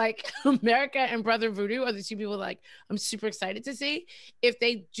I feel like America and Brother Voodoo are the two people like I'm super excited to see. If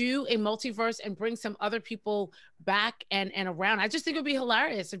they do a multiverse and bring some other people back and around, I just think it would be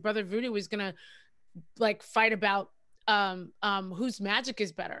hilarious if Brother Voodoo was gonna like fight about whose magic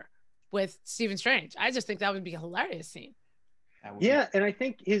is better with Stephen Strange. I just think that would be a hilarious scene. Yeah, and I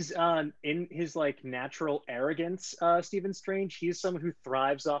think his in his like natural arrogance, Stephen Strange, he's someone who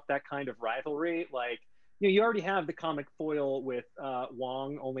thrives off that kind of rivalry. Like, you already have the comic foil with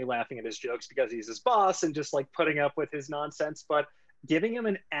Wong only laughing at his jokes because he's his boss and just like putting up with his nonsense, but giving him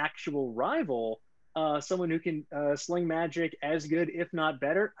an actual rival, someone who can sling magic as good, if not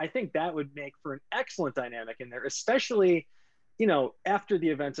better, I think that would make for an excellent dynamic in there, especially after the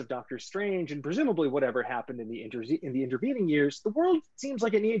events of Doctor Strange and presumably whatever happened in the intervening years. The world seems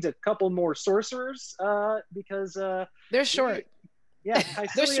like it needs a couple more sorcerers because they're short. Yeah,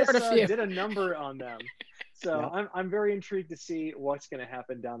 They're short a few. did a number on them. So I'm very intrigued to see what's going to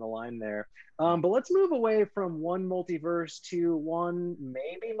happen down the line there. But let's move away from one multiverse to one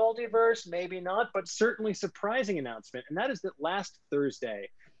maybe multiverse, maybe not, but certainly surprising announcement. And that is that last Thursday,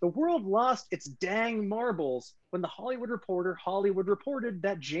 the world lost its dang marbles when the Hollywood Reporter reported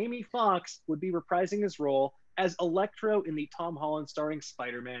that Jamie Foxx would be reprising his role as Electro in the Tom Holland starring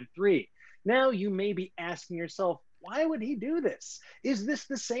Spider-Man 3. Now you may be asking yourself, why would he do this? Is this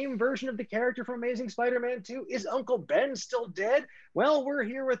the same version of the character from Amazing Spider-Man 2? Is Uncle Ben still dead? Well, we're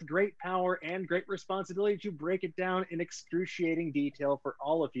here with great power and great responsibility to break it down in excruciating detail for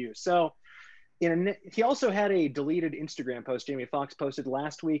all of you. So, he also had a deleted Instagram post. Jamie Foxx posted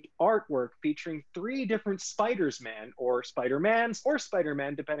last week artwork featuring 3 different Spiders-Man, or Spider-Mans, or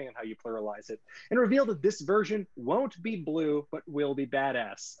Spider-Man, depending on how you pluralize it, and revealed that this version won't be blue, but will be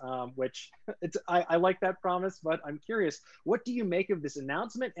badass, which I like that promise, but I'm curious, what do you make of this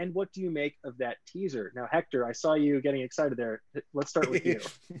announcement, and what do you make of that teaser? Now, Hector, I saw you getting excited there. Let's start with you.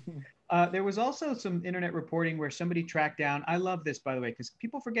 There was also some internet reporting where somebody tracked down. I love this, by the way, because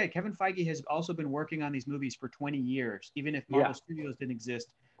people forget Kevin Feige has also been working on these movies for 20 years. Even if Marvel Studios didn't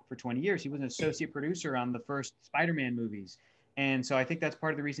exist for 20 years, he was an associate producer on the first Spider-Man movies. And so I think that's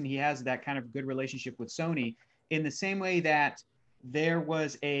part of the reason he has that kind of good relationship with Sony, in the same way that there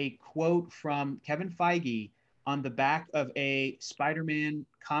was a quote from Kevin Feige on the back of a Spider-Man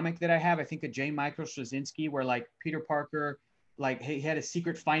comic that I have, I think a J. Michael Straczynski, where like Peter Parker, like he had a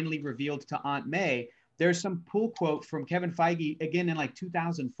secret finally revealed to Aunt May. There's some pull quote from Kevin Feige again in like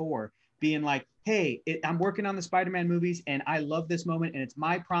 2004 being like, hey, I'm working on the Spider-Man movies and I love this moment. And it's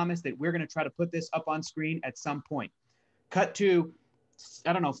my promise that we're going to try to put this up on screen at some point. Cut to,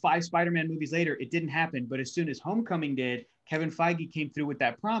 I don't know, 5 Spider-Man movies later, it didn't happen. But as soon as Homecoming did, Kevin Feige came through with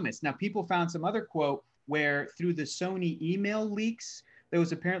that promise. Now, people found some other quote where through the Sony email leaks, there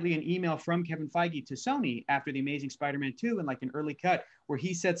was apparently an email from Kevin Feige to Sony after The Amazing Spider-Man 2 and like an early cut where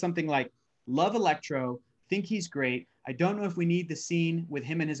he said something like, love Electro, think he's great. I don't know if we need the scene with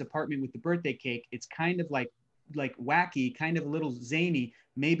him in his apartment with the birthday cake. It's kind of like wacky, kind of a little zany,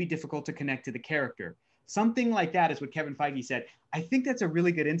 maybe difficult to connect to the character. Something like that is what Kevin Feige said. I think that's a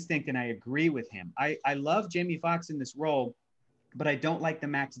really good instinct and I agree with him. I love Jamie Foxx in this role, but I don't like the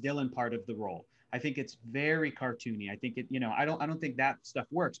Max Dillon part of the role. I think it's very cartoony. I think I don't think that stuff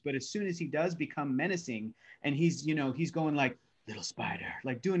works. But as soon as he does become menacing and he's going like little spider,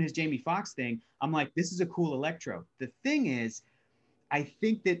 like doing his Jamie Foxx thing, I'm like, this is a cool Electro. The thing is, I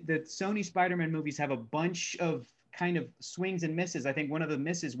think that the Sony Spider-Man movies have a bunch of kind of swings and misses. I think one of the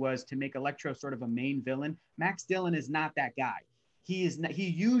misses was to make Electro sort of a main villain. Max Dillon is not that guy. He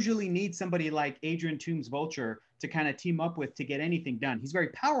usually needs somebody like Adrian Toomes Vulture to kind of team up with to get anything done. He's very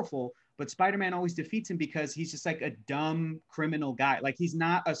powerful, but Spider-Man always defeats him because he's just like a dumb criminal guy. Like he's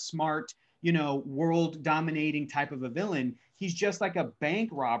not a smart, world dominating type of a villain. He's just like a bank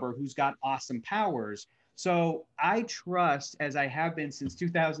robber who's got awesome powers. So I trust, as I have been since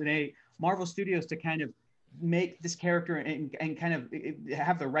 2008, Marvel Studios to kind of make this character and kind of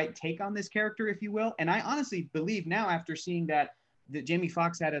have the right take on this character, if you will. And I honestly believe now, after seeing that Jamie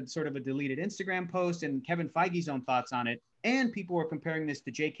Foxx had a sort of a deleted Instagram post and Kevin Feige's own thoughts on it, and people were comparing this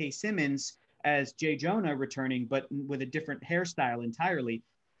to J.K. Simmons as J. Jonah returning, but with a different hairstyle entirely.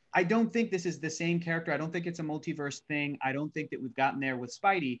 I don't think this is the same character. I don't think it's a multiverse thing. I don't think that we've gotten there with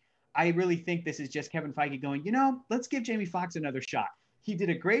Spidey. I really think this is just Kevin Feige going, let's give Jamie Foxx another shot. He did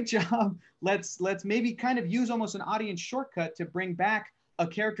a great job. Let's maybe kind of use almost an audience shortcut to bring back a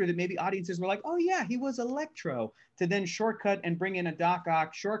character that maybe audiences were like, oh yeah, he was Electro, to then shortcut and bring in a Doc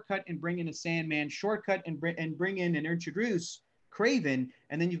Ock, shortcut and bring in a Sandman, shortcut and bring in and introduce Kraven,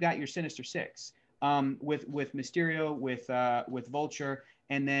 and then you've got your Sinister Six with Mysterio, with Vulture,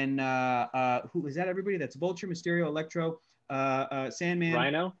 and then who is that? Everybody that's Vulture, Mysterio, Electro, Sandman,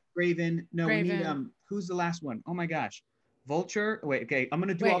 Rhino, Kraven. No, Kraven. we need who's the last one? Oh my gosh. Vulture. Wait, okay. I'm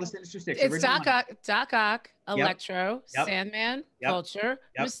gonna do all the Sinister Six. It's Doc Ock, Electro, Yep. Sandman, Yep. Vulture,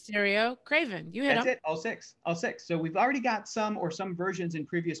 Yep. Mysterio, Kraven. You hit That's them. it. All six. So we've already got some versions in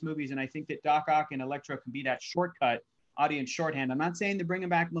previous movies, and I think that Doc Ock and Electro can be that shortcut audience shorthand. I'm not saying they're bringing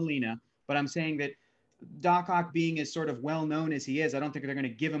back Melina, but I'm saying that Doc Ock being as sort of well known as he is, I don't think they're going to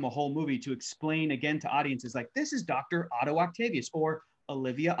give him a whole movie to explain again to audiences like, this is Dr. Otto Octavius or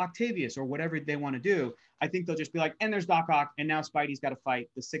Olivia Octavius or whatever they want to do. I think they'll just be like, and there's Doc Ock, and now Spidey's got to fight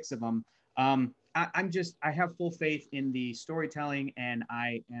the 6 of them. I have full faith in the storytelling, and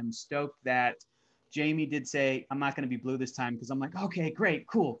I am stoked that Jamie did say, I'm not going to be blue this time, because I'm like, okay, great,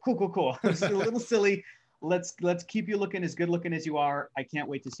 cool. It's a little silly. Let's keep you looking as good looking as you are. I can't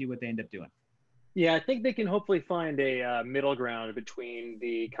wait to see what they end up doing. Yeah, I think they can hopefully find a middle ground between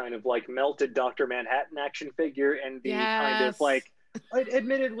the kind of like melted Dr. Manhattan action figure and the kind of like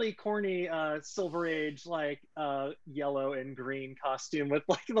admittedly corny Silver Age like yellow and green costume with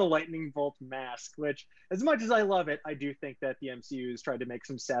like the lightning bolt mask, which as much as I love it, I do think that the MCU has tried to make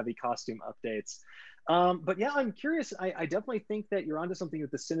some savvy costume updates. But yeah, I'm curious. I definitely think that you're onto something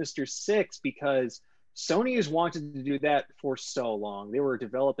with the Sinister Six, because Sony has wanted to do that for so long. They were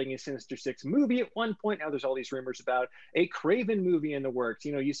developing a Sinister Six movie at one point. Now there's all these rumors about a Craven movie in the works.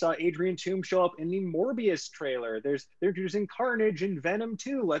 You know, you saw Adrian Toomes show up in the Morbius trailer. They're introducing Carnage in Venom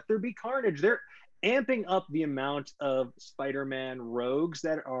 2. Let there be Carnage. They're amping up the amount of Spider-Man rogues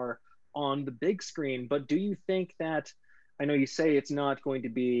that are on the big screen. But do you think that, I know you say it's not going to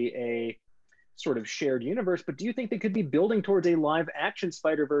be a sort of shared universe, but do you think they could be building towards a live action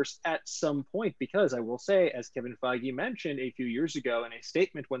Spider-Verse at some point? Because I will say, as Kevin Feige mentioned a few years ago in a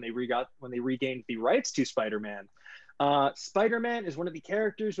statement when they regained the rights to Spider-Man, Spider-Man is one of the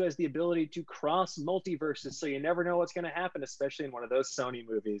characters who has the ability to cross multiverses, so you never know what's going to happen, especially in one of those Sony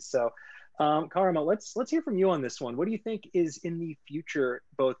movies. So Karma, let's hear from you on this one. What do you think is in the future,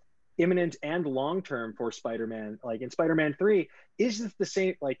 both imminent and long-term, for Spider-Man? Like in Spider-Man 3, is this the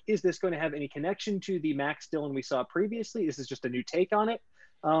same, like, is this going to have any connection to the Max Dillon we saw previously? Is this just a new take on it?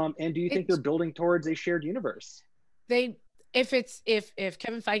 And do you think they're building towards a shared universe? If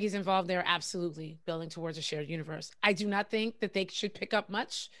Kevin Feige's involved, they're absolutely building towards a shared universe. I do not think that they should pick up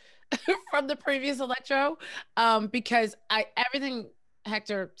much from the previous Electro, because everything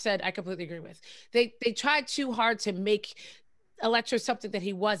Hector said, I completely agree with. They tried too hard to make Electro something that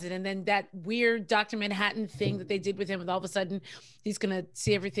he wasn't, and then that weird Dr. Manhattan thing that they did with him, and all of a sudden he's gonna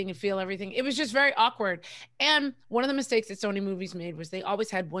see everything and feel everything. It was just very awkward. And one of the mistakes that Sony movies made was they always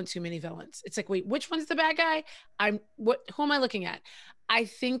had one too many villains. It's like, wait, which one's the bad guy? Who am I looking at? I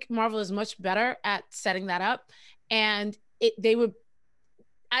think Marvel is much better at setting that up, and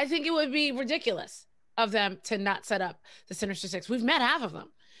I think it would be ridiculous of them to not set up the Sinister Six. We've met half of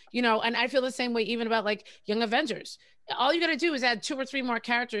them, you know, and I feel the same way even about like Young Avengers. All you got to do is add 2 or 3 more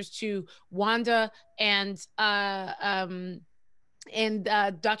characters to Wanda and Doctor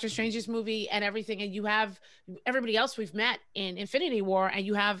Strange's movie and everything, and you have everybody else we've met in Infinity War, and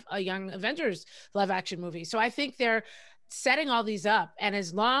you have a Young Avengers live action movie. So I think they're setting all these up, and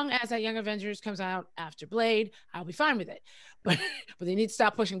as long as that Young Avengers comes out after Blade, I'll be fine with it. But they need to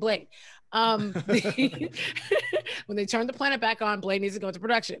stop pushing Blade. When they turn the planet back on, Blade needs to go into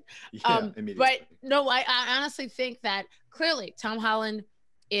production. Immediately. But no, I honestly think that clearly Tom Holland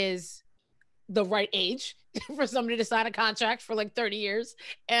is the right age for somebody to sign a contract for like 30 years.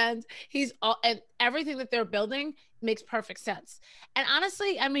 And and everything that they're building makes perfect sense. And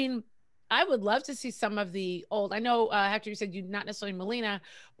honestly, I mean, I would love to see some of the old, I know, Hector, you said you're not necessarily Melina,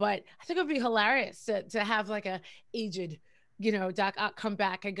 but I think it would be hilarious to have like a aged, you know, Doc Ock come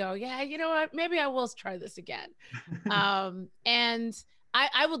back and go, yeah, you know what, maybe I will try this again. And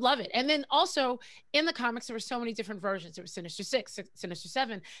I would love it. And then also in the comics, there were so many different versions. There was Sinister 6, Sinister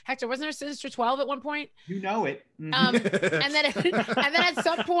 7. Hector, wasn't there Sinister 12 at one point? You know it. And then at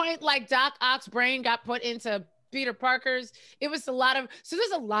some point, like Doc Ock's brain got put into Peter Parker's. It was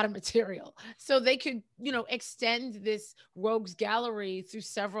there's a lot of material. So they could, you know, extend this rogues gallery through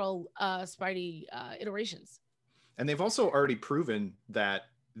several Spidey iterations. And they've also already proven that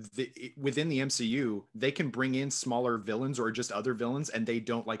within the MCU, they can bring in smaller villains or just other villains, and they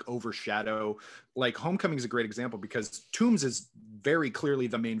don't like overshadow. Like Homecoming is a great example, because Toomes is very clearly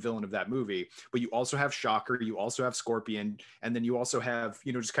the main villain of that movie, but you also have Shocker, you also have Scorpion, and then you also have,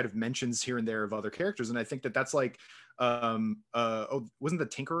 you know, just kind of mentions here and there of other characters. And I think that's like, wasn't the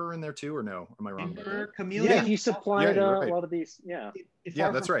Tinkerer in there too, or no? Am I wrong? Tinkerer, Chameleon. Yeah, he supplied right. a lot of these. Yeah.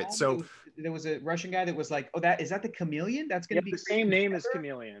 Yeah, that's right. So there was a Russian guy that was like, "Oh, is that the Chameleon? That's going to be the same name as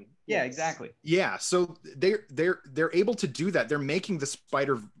Chameleon." Yeah, exactly. Yeah, so they're able to do that. They're making the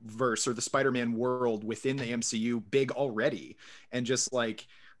Spider-Verse or the Spider-Man world within the MCU big already, and just like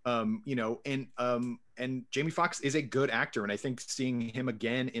You know, and Jamie Foxx is a good actor, and I think seeing him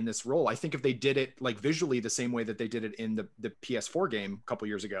again in this role, I think if they did it like visually the same way that they did it in the PS4 game a couple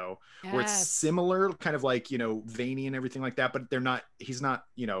years ago, where it's similar, kind of like, you know, veiny and everything like that, but he's not,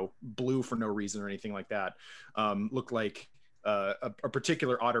 you know, blue for no reason or anything like that. Looked like a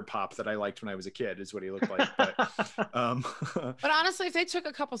particular Otter Pop that I liked when I was a kid is what he looked like. But honestly, if they took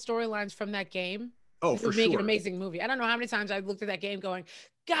a couple storylines from that game, oh, it for would make sure, an amazing movie. I don't know how many times I looked at that game going,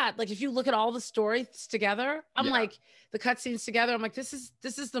 God, like if you look at all the stories together, I'm like the cutscenes together, I'm like, this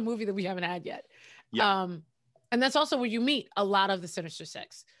is the movie that we haven't had yet. Yeah. And that's also where you meet a lot of the Sinister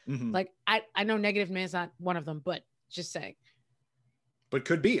Six. Mm-hmm. Like I know Negative Man's not one of them, but just saying. But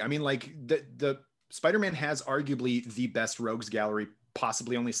could be. I mean, like the Spider-Man has arguably the best rogues gallery,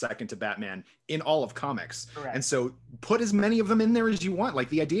 possibly only second to Batman, in all of comics. Correct. And so put as many of them in there as you want. Like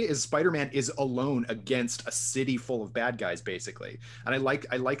the idea is Spider-Man is alone against a city full of bad guys, basically. And I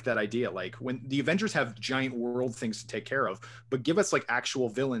like that idea. Like when the Avengers have giant world things to take care of, but give us like actual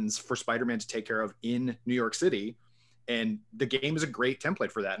villains for Spider-Man to take care of in New York City. And the game is a great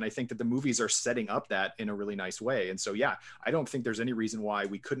template for that. And I think that the movies are setting up that in a really nice way. And so, yeah, I don't think there's any reason why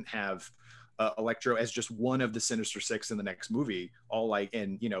we couldn't have Electro as just one of the Sinister Six in the next movie, all like,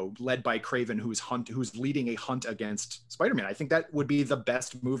 and, you know, led by Craven, who's leading a hunt against Spider-Man. I think that would be the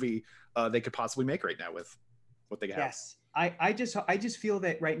best movie they could possibly make right now with what they have. Yes. I just feel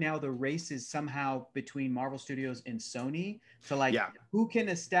that right now the race is somehow between Marvel Studios and Sony. So like, who can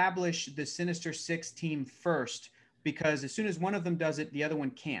establish the Sinister Six team first? Because as soon as one of them does it, the other one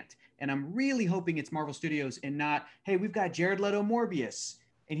can't. And I'm really hoping it's Marvel Studios and not, hey, we've got Jared Leto Morbius,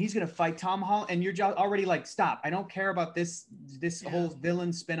 and he's going to fight Tom Holland. And you're already like, stop. I don't care about this whole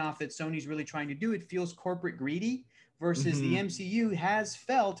villain spinoff that Sony's really trying to do. It feels corporate greedy versus the MCU has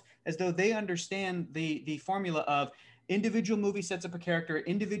felt as though they understand the formula of individual movie sets up a character,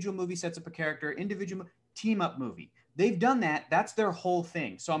 individual movie sets up a character, individual team up movie. They've done that. That's their whole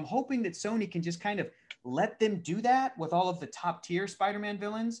thing. So I'm hoping that Sony can just kind of let them do that with all of the top tier Spider-Man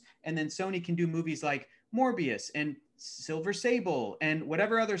villains. And then Sony can do movies like Morbius and Silver Sable and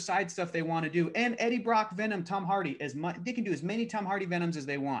whatever other side stuff they want to do. And Eddie Brock, Venom, Tom Hardy, they can do as many Tom Hardy Venoms as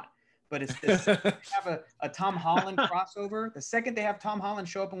they want. But it's the second they have a Tom Holland crossover, the second they have Tom Holland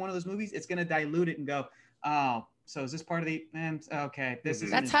show up in one of those movies, it's going to dilute it and go, oh, so is this part of the okay, this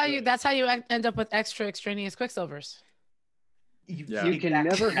is that's how you end up with extra extraneous Quicksilvers. You can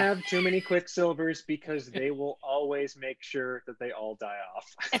never have too many Quicksilvers because they will always make sure that they all die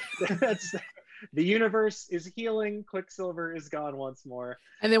off. The universe is healing. Quicksilver is gone once more,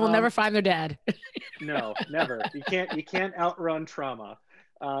 and they will never find their dad. No, never. You can't outrun trauma.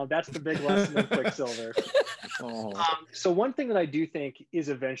 That's the big lesson of Quicksilver. So one thing that I do think is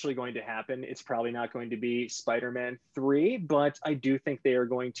eventually going to happen, it's probably not going to be Spider-Man 3, but I do think they are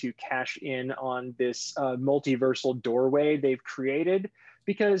going to cash in on this multiversal doorway they've created,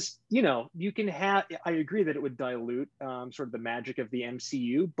 because, you know, you can have, I agree that it would dilute sort of the magic of the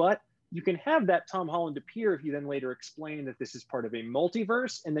MCU, but you can have that Tom Holland appear if you then later explain that this is part of a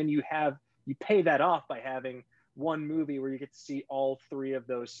multiverse, and then you pay that off by having one movie where you get to see all three of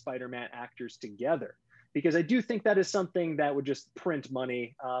those Spider-Man actors together. Because I do think that is something that would just print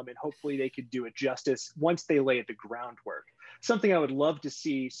money, and hopefully they could do it justice once they lay the groundwork. Something I would love to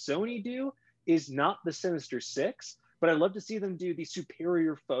see Sony do is not the Sinister Six, but I'd love to see them do the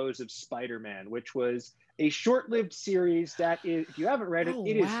Superior Foes of Spider-Man, which was a short-lived series that is, if you haven't read it,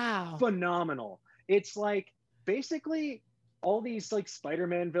 it is phenomenal. It's like basically all these like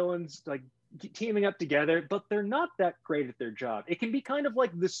Spider-Man villains like teaming up together, but they're not that great at their job. It can be kind of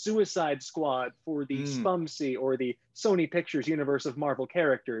like the Suicide Squad for the SPUMC or the Sony Pictures universe of Marvel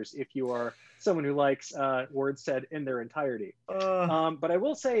characters, if you are someone who likes words said in their entirety. But I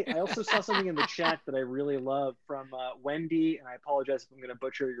will say, I also saw something in the chat that I really love from Wendy, and I apologize if I'm going to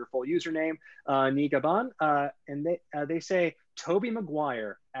butcher your full username, Nigaban, and they say Tobey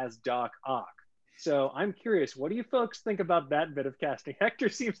Maguire as Doc Ock. So I'm curious, what do you folks think about that bit of casting? Hector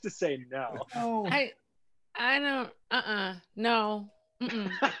seems to say no. Oh. I don't, no. I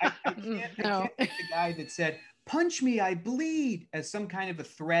can't think the guy that said, punch me, I bleed, as some kind of a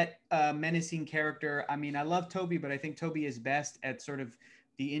threat, menacing character. I mean, I love Toby, but I think Toby is best at sort of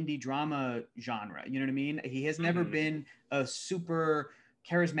the indie drama genre. You know what I mean? He has never been a super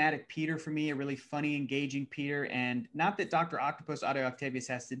charismatic Peter for me, a really funny, engaging Peter. And not that Dr. Octopus Otto Octavius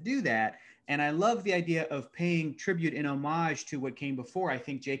has to do that. And I love the idea of paying tribute and homage to what came before. I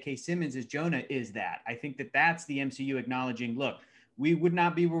think J.K. Simmons as Jonah is that. I think that that's the MCU acknowledging, look, we would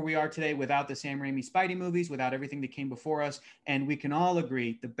not be where we are today without the Sam Raimi Spidey movies, without everything that came before us. And we can all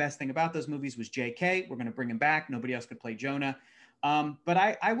agree the best thing about those movies was J.K. We're going to bring him back. Nobody else could play Jonah. But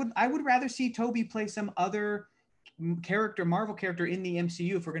I would rather see Toby play some other character, Marvel character in the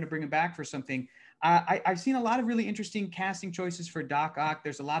MCU if we're going to bring him back for something. I've seen a lot of really interesting casting choices for Doc Ock.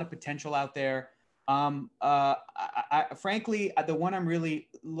 There's a lot of potential out there. Frankly, the one I'm really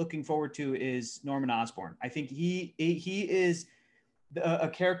looking forward to is Norman Osborn. I think he is a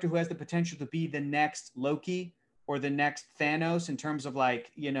character who has the potential to be the next Loki or the next Thanos in terms of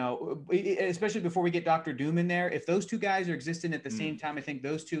like, you know, especially before we get Doctor Doom in there. If those two guys are existing at the same time, I think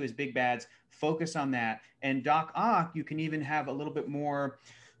those two as big bads, focus on that. And Doc Ock, you can even have a little bit more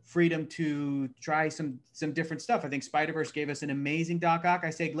freedom to try some different stuff. I think Spider-Verse gave us an amazing Doc Ock. I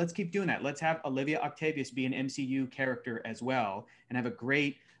say, let's keep doing that. Let's have Olivia Octavius be an MCU character as well and have a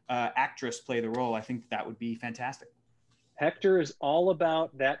great actress play the role. I think that would be fantastic. Hector is all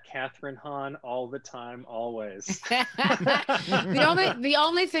about that Catherine Hahn all the time, always. The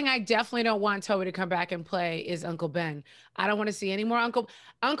only thing I definitely don't want Toby to come back and play is Uncle Ben. I don't want to see any more Uncle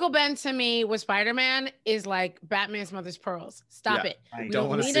Ben. To me, with Spider-Man is like Batman's mother's pearls. Stop it. Right. We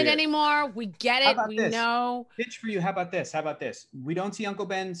don't need it anymore. We get it. We know. Pitch for you. How about this? We don't see Uncle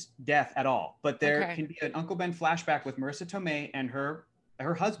Ben's death at all, but there can be an Uncle Ben flashback with Marissa Tomei and her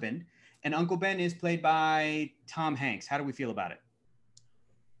husband. And Uncle Ben is played by Tom Hanks. How do we feel about it?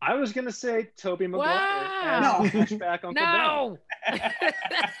 I was going to say Tobey Maguire. Wow. No. Flashback Uncle Ben.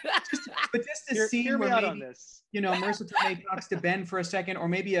 But just to see hear me where out maybe, on this. you know, Marissa Tomei talks to Ben for a second, or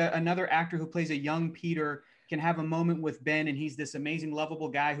maybe another actor who plays a young Peter can have a moment with Ben, and he's this amazing, lovable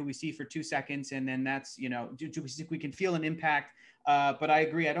guy who we see for 2 seconds, and then that's, you know, we can feel an impact. But I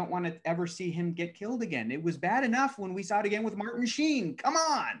agree. I don't want to ever see him get killed again. It was bad enough when we saw it again with Martin Sheen. Come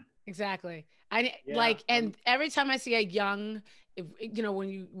on. Exactly. And every time I see a young, you know, when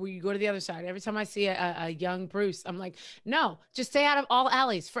you go to the other side, every time I see a young Bruce, I'm like, no, just stay out of all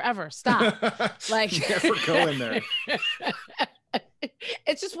alleys forever. Stop. Like, never go in there.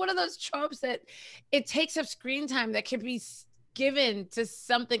 It's just one of those tropes that it takes up screen time that can be given to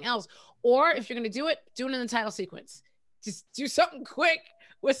something else. Or if you're going to do it in the title sequence. Just do something quick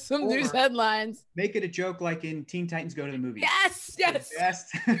with some news headlines. Make it a joke like in Teen Titans Go to the Movies. Yes.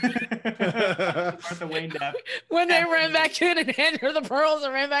 Martha Wayne Depp. When they ran back in and handed her the pearls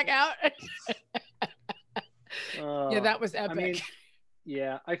and ran back out. Yeah, that was epic. I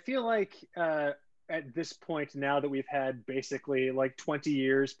mean, I feel like at this point now that we've had basically like 20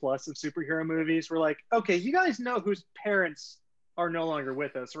 years plus of superhero movies, we're like, okay, you guys know whose parents are no longer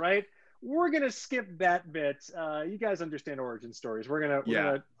with us, right? We're going to skip that bit. You guys understand origin stories. We're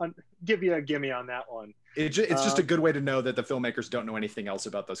gonna give you a gimme on that one. It's just a good way to know that the filmmakers don't know anything else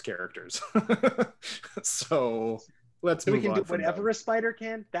about those characters. So let's move on. We can do whatever a spider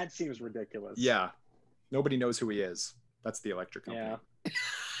can? That seems ridiculous. Yeah. Nobody knows who he is. That's the electric company.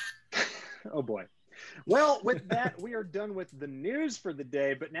 Yeah. Oh, boy. Well, with that, we are done with the news for the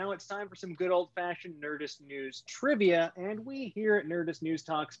day, but now it's time for some good old-fashioned Nerdist News trivia, and we here at Nerdist News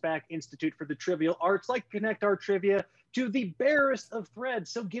Talks Back Institute for the Trivial Arts like to connect our trivia to the barest of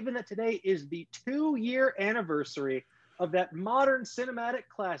threads. So given that today is the 2-year anniversary of that modern cinematic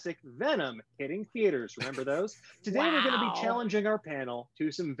classic, Venom, hitting theaters, remember those? Today we're going to be challenging our panel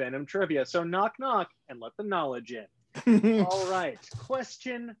to some Venom trivia, so knock, knock, and let the knowledge in. All right,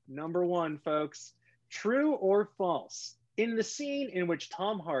 question number 1, folks. True or false? In the scene in which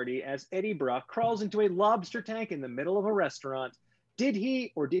Tom Hardy as Eddie Brock crawls into a lobster tank in the middle of a restaurant, did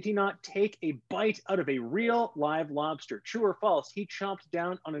he or did he not take a bite out of a real live lobster? True or false? He chomped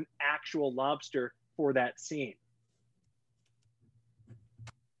down on an actual lobster for that scene.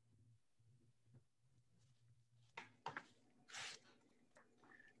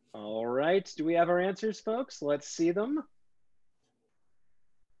 All right. Do we have our answers, folks? Let's see them.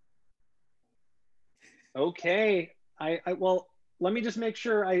 Okay. Well, let me just make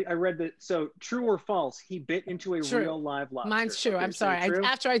sure I read that. So true or false, he bit into a real live lobster. Mine's true. Okay, I'm sorry.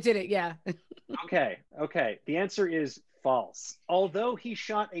 After I did it, yeah. Okay. The answer is false. Although he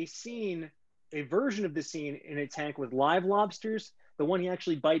shot a version of the scene in a tank with live lobsters, the one he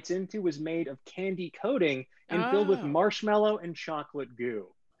actually bites into was made of candy coating and filled with marshmallow and chocolate goo.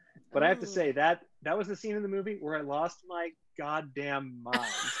 But I have to say that was the scene in the movie where I lost my goddamn mind.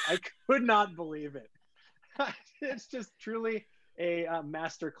 I could not believe it. It's just truly a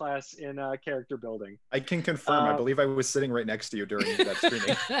masterclass in character building. I can confirm. I believe I was sitting right next to you during that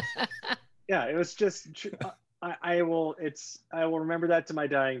screening. Yeah, it was just. I will remember that to my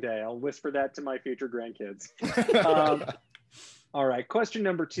dying day. I'll whisper that to my future grandkids. All right, question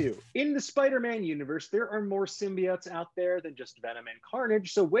number 2. In the Spider-Man universe, there are more symbiotes out there than just Venom and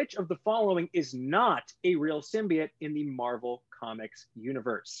Carnage. So which of the following is not a real symbiote in the Marvel Comics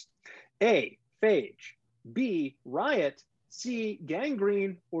universe? A, Phage. B, Riot. C,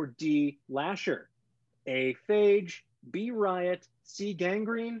 gangrene, or D, lasher? A, phage, B, riot, C,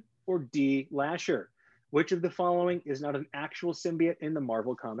 gangrene, or D, lasher? Which of the following is not an actual symbiote in the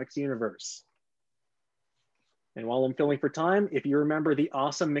Marvel Comics universe? And while I'm filling for time, if you remember the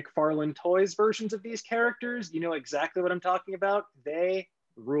awesome McFarlane Toys versions of these characters, you know exactly what I'm talking about. They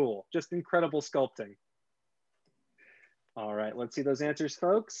rule. Just incredible sculpting. All right, let's see those answers,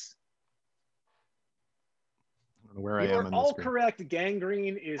 folks. I don't know where I You am are in all this. correct.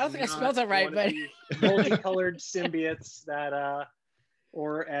 Gangrene is I don't think I not spelled it right, one but of the multicolored symbiotes that,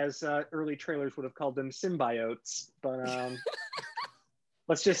 or as early trailers would have called them, symbiotes. But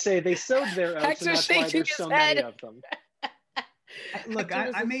let's just say they sowed their oats, and Hector's that's why shaking there's his so head. many of them. Look,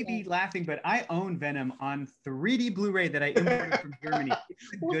 Hector I is may be laughing, but I own Venom on 3D Blu-ray that I imported from Germany.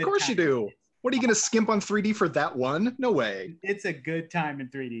 Well, of course you do. What are you going to skimp on 3D for that one? No way. It's a good time in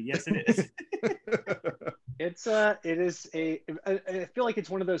 3D. Yes, it is. I feel like it's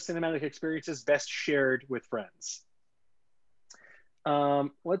one of those cinematic experiences best shared with friends.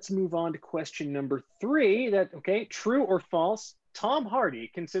 Let's move on to question number 3. True or false? Tom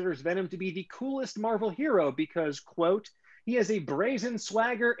Hardy considers Venom to be the coolest Marvel hero because, quote, he has a brazen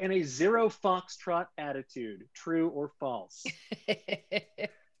swagger and a zero foxtrot attitude. True or false?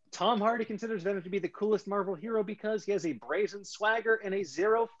 Tom Hardy considers Venom to be the coolest Marvel hero because he has a brazen swagger and a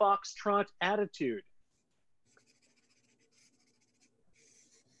zero foxtrot attitude.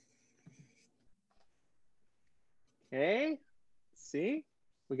 Okay, see,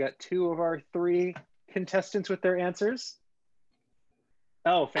 we got 2 of our 3 contestants with their answers.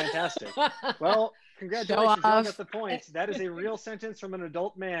 Oh, fantastic. Well, congratulations, you all got the points. That is a real sentence from an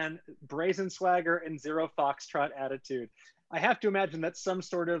adult man: brazen swagger and zero foxtrot attitude. I have to imagine that's some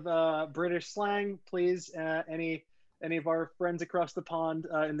sort of British slang. Please, any of our friends across the pond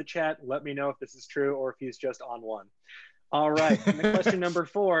in the chat, let me know if this is true or if he's just on one. All right, and the question number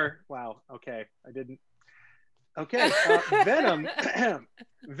 4. Wow, okay, I didn't. Okay, Venom.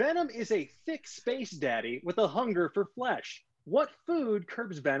 Venom is a thick space daddy with a hunger for flesh. What food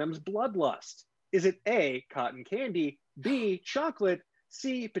curbs Venom's bloodlust? Is it A, cotton candy, B, chocolate,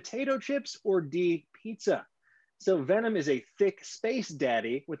 C, potato chips, or D, pizza? So Venom is a thick space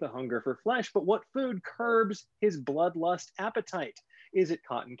daddy with a hunger for flesh, but what food curbs his bloodlust appetite? Is it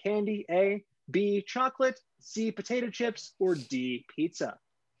cotton candy, A, B, chocolate, C, potato chips, or D, pizza?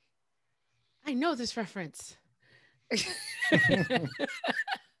 I know this reference.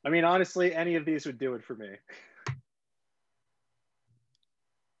 I mean, honestly, any of these would do it for me.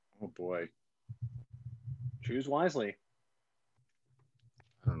 Oh boy. Choose wisely.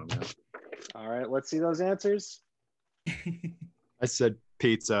 I don't know, man. All right, let's see those answers. I said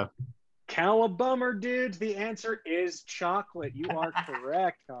pizza. Cowabummer, dudes. The answer is chocolate. You are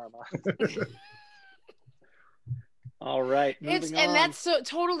correct, Karma. All right, moving on. And that's so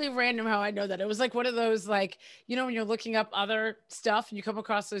totally random how I know that. It was like one of those, like, you know, when you're looking up other stuff and you come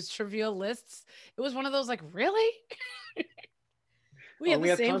across those trivial lists. It was one of those, like, really? we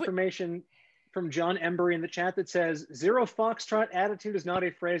have confirmation from John Embry in the chat that says, zero foxtrot attitude is not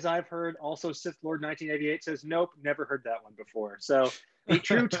a phrase I've heard. Also, Sith Lord 1988 says, nope, never heard that one before. So a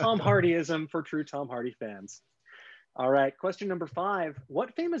true Tom Hardyism for true Tom Hardy fans. All right, question number 5.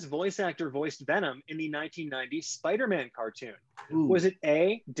 What famous voice actor voiced Venom in the 1990s Spider-Man cartoon? Ooh. Was it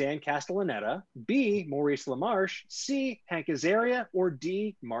A, Dan Castellaneta, B, Maurice LaMarche, C, Hank Azaria, or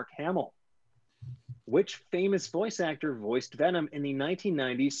D, Mark Hamill? Which famous voice actor voiced Venom in the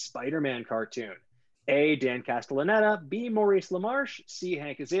 1990s Spider-Man cartoon? A, Dan Castellaneta, B, Maurice LaMarche, C,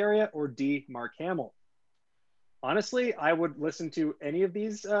 Hank Azaria, or D, Mark Hamill? Honestly, I would listen to any of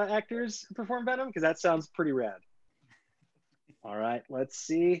these actors perform Venom because that sounds pretty rad. All right, let's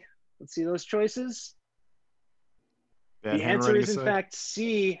see those choices. The answer is, in fact,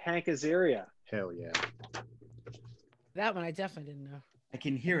 C, Hank Azaria. Hell yeah. That one I definitely didn't know. I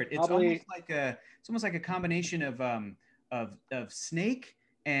can hear it. It's almost like a combination of Snake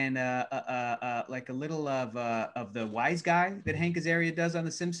and like a little of the wise guy that Hank Azaria does on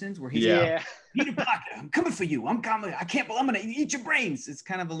The Simpsons, where he's Peter Parker, I'm coming for you. I'm coming. I'm gonna eat your brains. It's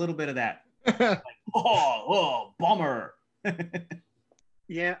kind of a little bit of that. Like, oh, bummer.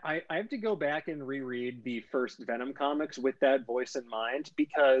 Yeah, I have to go back and reread the first Venom comics with that voice in mind,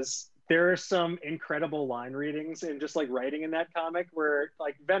 because there are some incredible line readings and just like writing in that comic where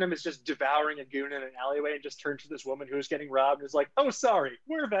like Venom is just devouring a goon in an alleyway and just turns to this woman who's getting robbed and is like, oh, sorry,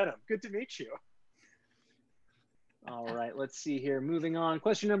 we're Venom. Good to meet you. All right, let's see here. Moving on.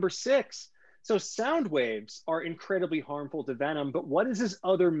 Question number 6. So sound waves are incredibly harmful to Venom, but what is his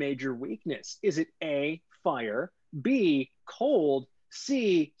other major weakness? Is it A, fire, B, cold,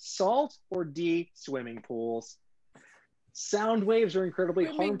 C, salt, or D, swimming pools? Sound waves are incredibly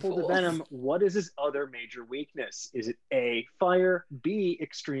Swimming harmful to pools. Venom. What is his other major weakness? Is it A, fire, B,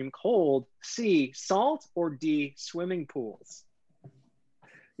 extreme cold, C, salt, or D, swimming pools?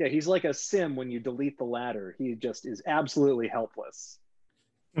 Yeah, he's like a sim when you delete the ladder. He just is absolutely helpless.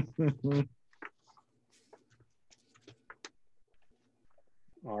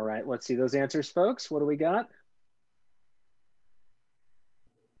 All right, let's see those answers, folks. What do we got?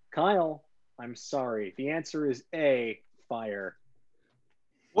 Kyle, I'm sorry. The answer is A, fire.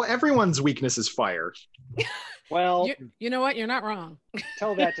 Well, everyone's weakness is fire. Well, you know what? You're not wrong.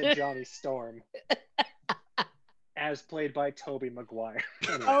 tell that to Johnny Storm, as played by Tobey Maguire.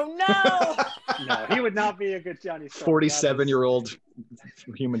 Anyway. Oh no! No, he would not be a good Johnny Storm. 47-year-old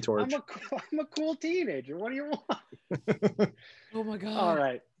Human Torch. I'm a cool teenager. What do you want? Oh my god! All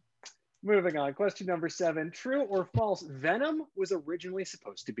right. Moving on. Question number 7. True or false? Venom was originally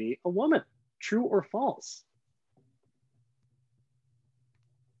supposed to be a woman. True or false?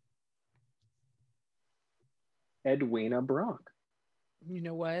 Edwina Bronk. You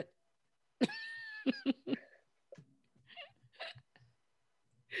know what?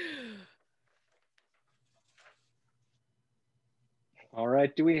 All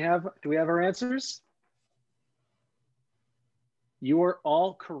right. Do we have our answers? You are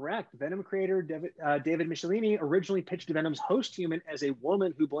all correct. Venom creator David Michelini originally pitched Venom's host human as a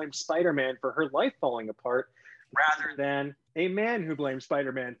woman who blamed Spider-Man for her life falling apart, rather than a man who blamed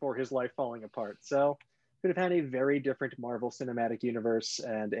Spider-Man for his life falling apart. So could have had a very different Marvel Cinematic Universe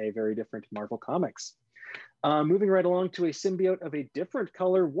and a very different Marvel Comics. Moving right along to a symbiote of a different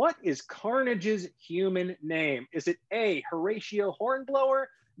color. What is Carnage's human name? Is it A, Horatio Hornblower,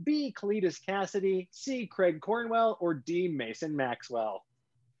 B, Cletus Cassidy, C, Craig Cornwell, or D, Mason Maxwell?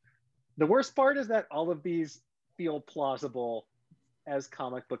 The worst part is that all of these feel plausible as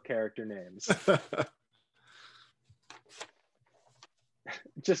comic book character names.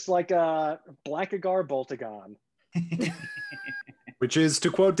 Just like Blackagar Boltagon. Which is, to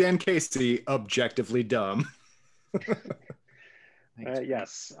quote Dan Casey, objectively dumb.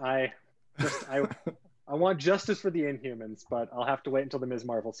 Yes, I want justice for the Inhumans, but I'll have to wait until the Ms.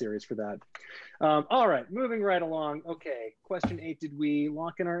 Marvel series for that. All right, moving right along. Okay, question 8. Did we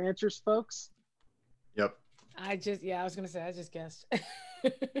lock in our answers, folks? Yep. I was gonna say I just guessed.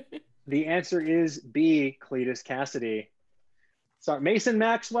 The answer is B, Cletus Cassidy. Sorry, Mason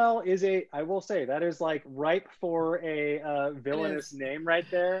Maxwell is I will say, that is like ripe for a villainous name right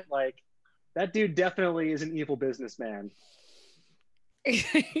there. Like, that dude definitely is an evil businessman.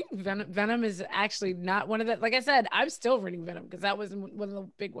 Venom is actually not one of the, like I said, I'm still reading Venom because that was one of the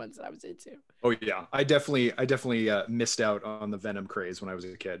big ones that I was into. Oh yeah, I definitely missed out on the Venom craze when I was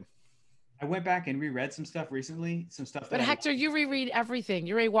a kid. I went back and reread some stuff recently, But Hector, you reread everything.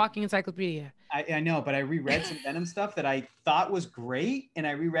 You're a walking encyclopedia. I know, but I reread some Venom stuff that I thought was great, and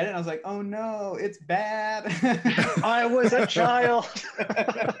I reread it and I was like, oh no, it's bad. I was a child.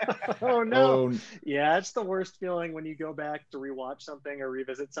 Oh no. Oh. Yeah, it's the worst feeling when you go back to rewatch something or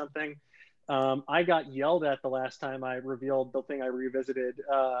revisit something. I got yelled at the last time I revealed the thing I revisited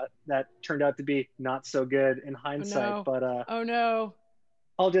that turned out to be not so good in hindsight. Oh no. But oh no.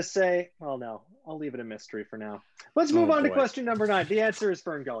 I'll just say, well, no, I'll leave it a mystery for now. Let's move on to question number 9. The answer is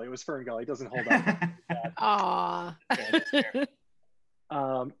Ferngully. It was Ferngully. It doesn't hold up. Aw.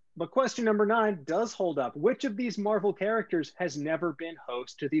 But question number 9 does hold up. Which of these Marvel characters has never been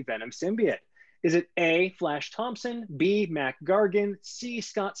host to the Venom symbiote? Is it A, Flash Thompson, B, Mac Gargan, C,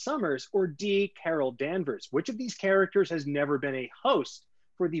 Scott Summers, or D, Carol Danvers? Which of these characters has never been a host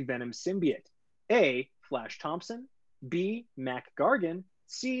for the Venom symbiote? A, Flash Thompson, B, Mac Gargan,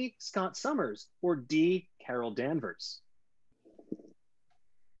 C, Scott Summers, or D, Carol Danvers?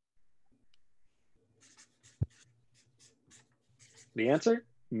 The answer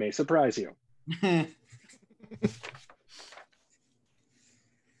may surprise you.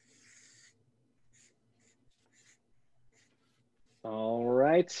 All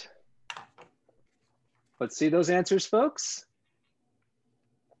right. Let's see those answers, folks.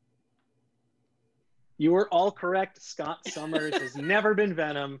 You were all correct. Scott Summers has never been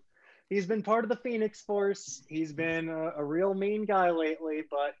Venom. He's been part of the Phoenix Force. He's been a real mean guy lately,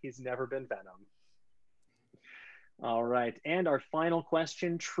 but he's never been Venom. All right. And our final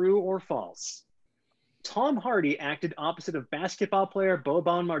question, true or false? Tom Hardy acted opposite of basketball player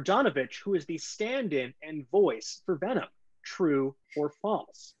Boban Marjanovic, who is the stand-in and voice for Venom. True or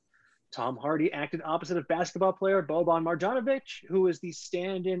false? Tom Hardy acted opposite of basketball player Boban Marjanovic, who is the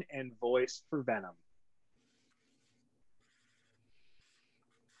stand-in and voice for Venom.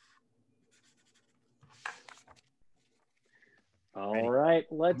 All right,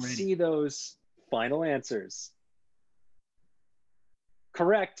 let's see those final answers.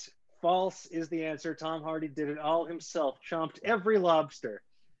 Correct. False is the answer. Tom Hardy did it all himself, chomped every lobster,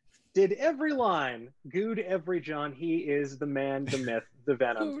 did every line, gooed every John. He is the man, the myth, the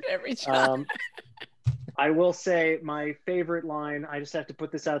Venom. Food every time. I will say my favorite line, I just have to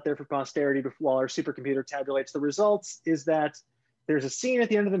put this out there for posterity while our supercomputer tabulates the results, is that there's a scene at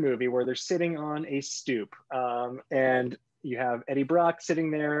the end of the movie where they're sitting on a stoop, and you have Eddie Brock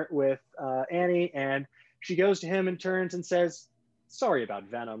sitting there with Annie, and she goes to him and turns and says, "Sorry about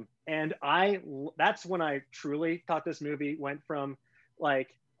Venom." And that's when I truly thought this movie went from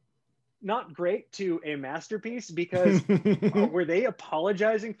like not great to a masterpiece, because were they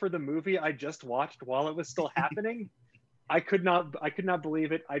apologizing for the movie I just watched while it was still happening? I could not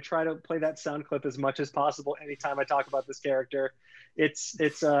believe it. I try to play that sound clip as much as possible anytime I talk about this character. It's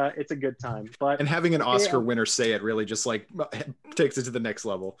a good time. But and having an Oscar winner say it really just like takes it to the next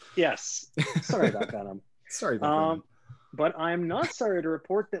level. Yes. Sorry about Venom. Sorry about Venom. But I'm not sorry to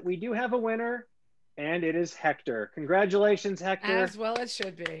report that we do have a winner, and it is Hector. Congratulations, Hector. As well it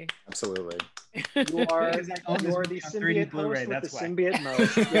should be. Absolutely. You are the symbiote host with the symbiote mode.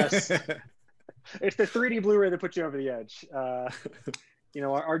 Yes. It's the 3D Blu-ray that put you over the edge.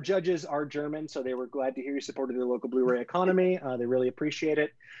 Our judges are German, so they were glad to hear you supported their local Blu-ray economy. They really appreciate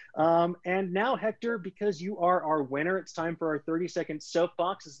it. And now, Hector, because you are our winner, it's time for our 30-second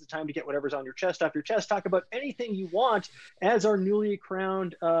soapbox. This is the time to get whatever's on your chest off your chest. Talk about anything you want. As our newly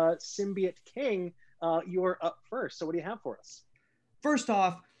crowned symbiote king, you're up first. So what do you have for us? First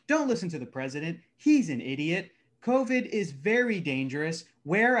off, don't listen to the president. He's an idiot. COVID is very dangerous.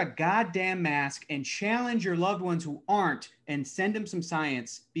 Wear a goddamn mask and challenge your loved ones who aren't, and send them some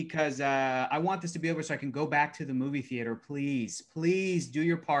science, because I want this to be over so I can go back to the movie theater. Please, please do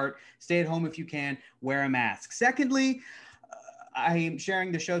your part. Stay at home if you can. Wear a mask. Secondly, I am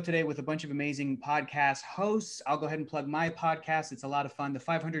sharing the show today with a bunch of amazing podcast hosts. I'll go ahead and plug my podcast. It's a lot of fun. The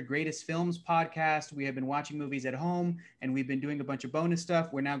 500 Greatest Films podcast. We have been watching movies at home, and we've been doing a bunch of bonus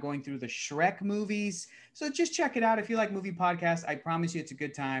stuff. We're now going through the Shrek movies. So just check it out. If you like movie podcasts, I promise you it's a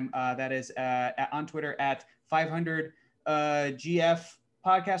good time. That is on Twitter at 500 GF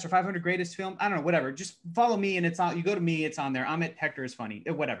podcast or 500 Greatest Film. I don't know, whatever. Just follow me, and it's on. You go to me, it's on there. I'm at Hector is Funny.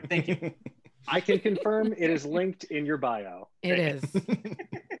 Whatever. Thank you. I can confirm it is linked in your bio. It is.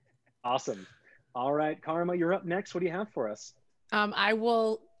 Awesome. All right, Karma, you're up next. What do you have for us? I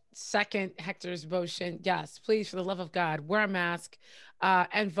will second Hector's motion. Yes, please, for the love of God, wear a mask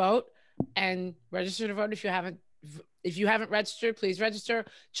and vote, and register to vote if you haven't. If you haven't registered, please register.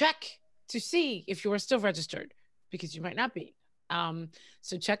 Check to see if you are still registered, because you might not be.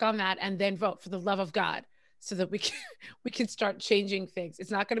 So check on that and then vote, for the love of God, so that we can start changing things.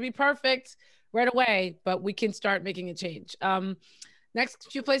 It's not going to be perfect right away, but we can start making a change.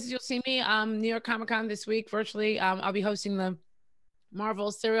 Next few places you'll see me, New York Comic Con this week virtually. I'll be hosting the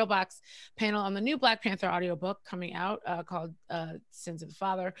Marvel Serial Box panel on the new Black Panther audiobook coming out called Sins of the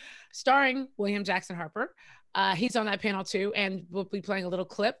Father, starring William Jackson Harper. He's on that panel too, and we'll be playing a little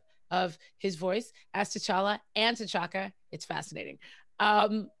clip of his voice as T'Challa and T'Chaka. It's fascinating.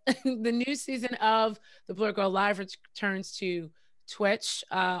 The new season of the Blur Girl Live returns to Twitch,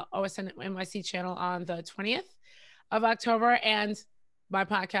 OSN NYC channel on the 20th of October, and my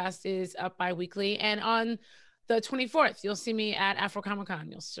podcast is up bi-weekly. And on the 24th, you'll see me at Afro Comic Con.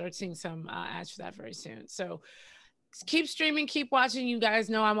 You'll start seeing some ads for that very soon. So keep streaming, keep watching. You guys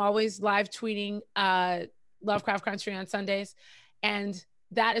know I'm always live tweeting Lovecraft Country on Sundays, and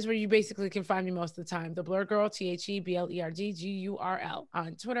that is where you basically can find me most of the time. The Blur Girl, TheBlerdGurl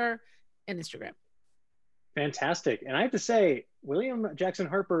on Twitter and Instagram. Fantastic. And I have to say, William Jackson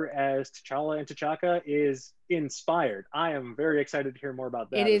Harper as T'Challa and T'Chaka is inspired. I am very excited to hear more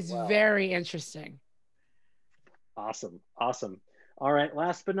about that. It is very interesting. Awesome. Awesome. All right.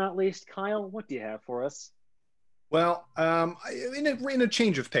 Last but not least, Kyle, what do you have for us? Well, in a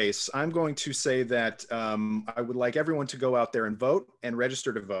change of pace, I'm going to say that I would like everyone to go out there and vote and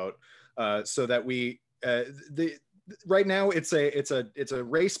register to vote, so that we right now it's a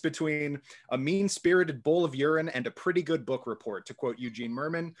race between a mean-spirited bowl of urine and a pretty good book report, to quote Eugene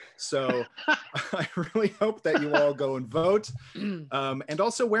Merman. So I really hope that you all go and vote, and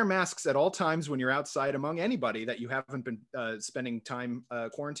also wear masks at all times when you're outside among anybody that you haven't been spending time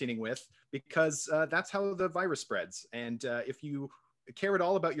quarantining with, because that's how the virus spreads. And if you care at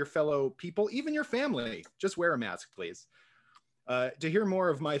all about your fellow people, even your family, just wear a mask, please. To hear more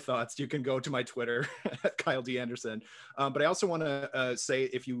of my thoughts, you can go to my Twitter at Kyle D. Anderson. But I also want to say,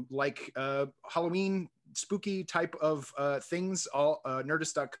 if you like Halloween spooky type of things,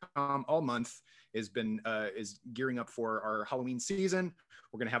 Nerdist.com all month is gearing up for our Halloween season.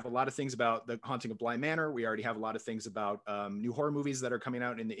 We're going to have a lot of things about the Haunting of Bly Manor. We already have a lot of things about new horror movies that are coming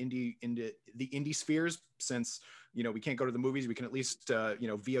out in the indie spheres. Since we can't go to the movies, we can at least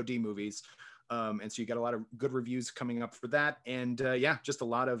VOD movies. And so you got a lot of good reviews coming up for that. And just a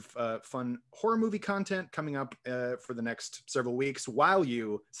lot of fun horror movie content coming up for the next several weeks while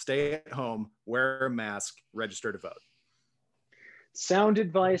you stay at home, wear a mask, register to vote. Sound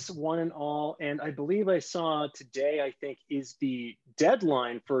advice, one and all. And I believe I saw today, I think, is the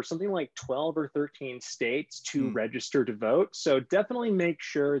deadline for something like 12 or 13 states to register to vote. So definitely make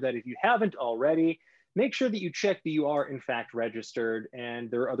sure that if you haven't already, make sure that you check that you are in fact registered.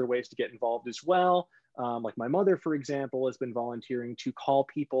 And there are other ways to get involved as well. Like my mother, for example, has been volunteering to call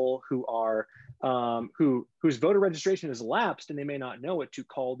people who are whose voter registration has lapsed and they may not know it, to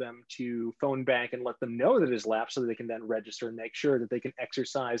call them to phone bank and let them know that it has lapsed so that they can then register and make sure that they can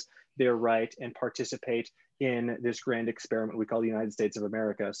exercise their right and participate in this grand experiment we call the United States of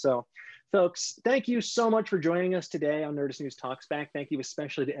America. So folks, thank you so much for joining us today on Nerdist News Talks Back. Thank you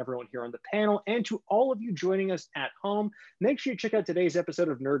especially to everyone here on the panel and to all of you joining us at home. Make sure you check out today's episode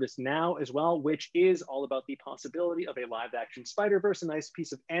of Nerdist Now as well, which is all about the possibility of a live action Spider-Verse, a nice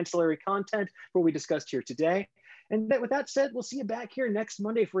piece of ancillary content for what we discussed here today. And with that said, we'll see you back here next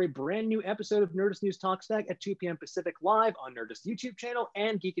Monday for a brand new episode of Nerdist News Talks Back at 2 p.m. Pacific, live on Nerdist YouTube channel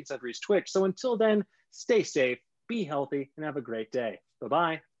and Geek and Sundry's Twitch. So until then, stay safe, be healthy, and have a great day.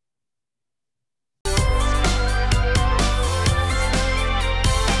 Bye-bye.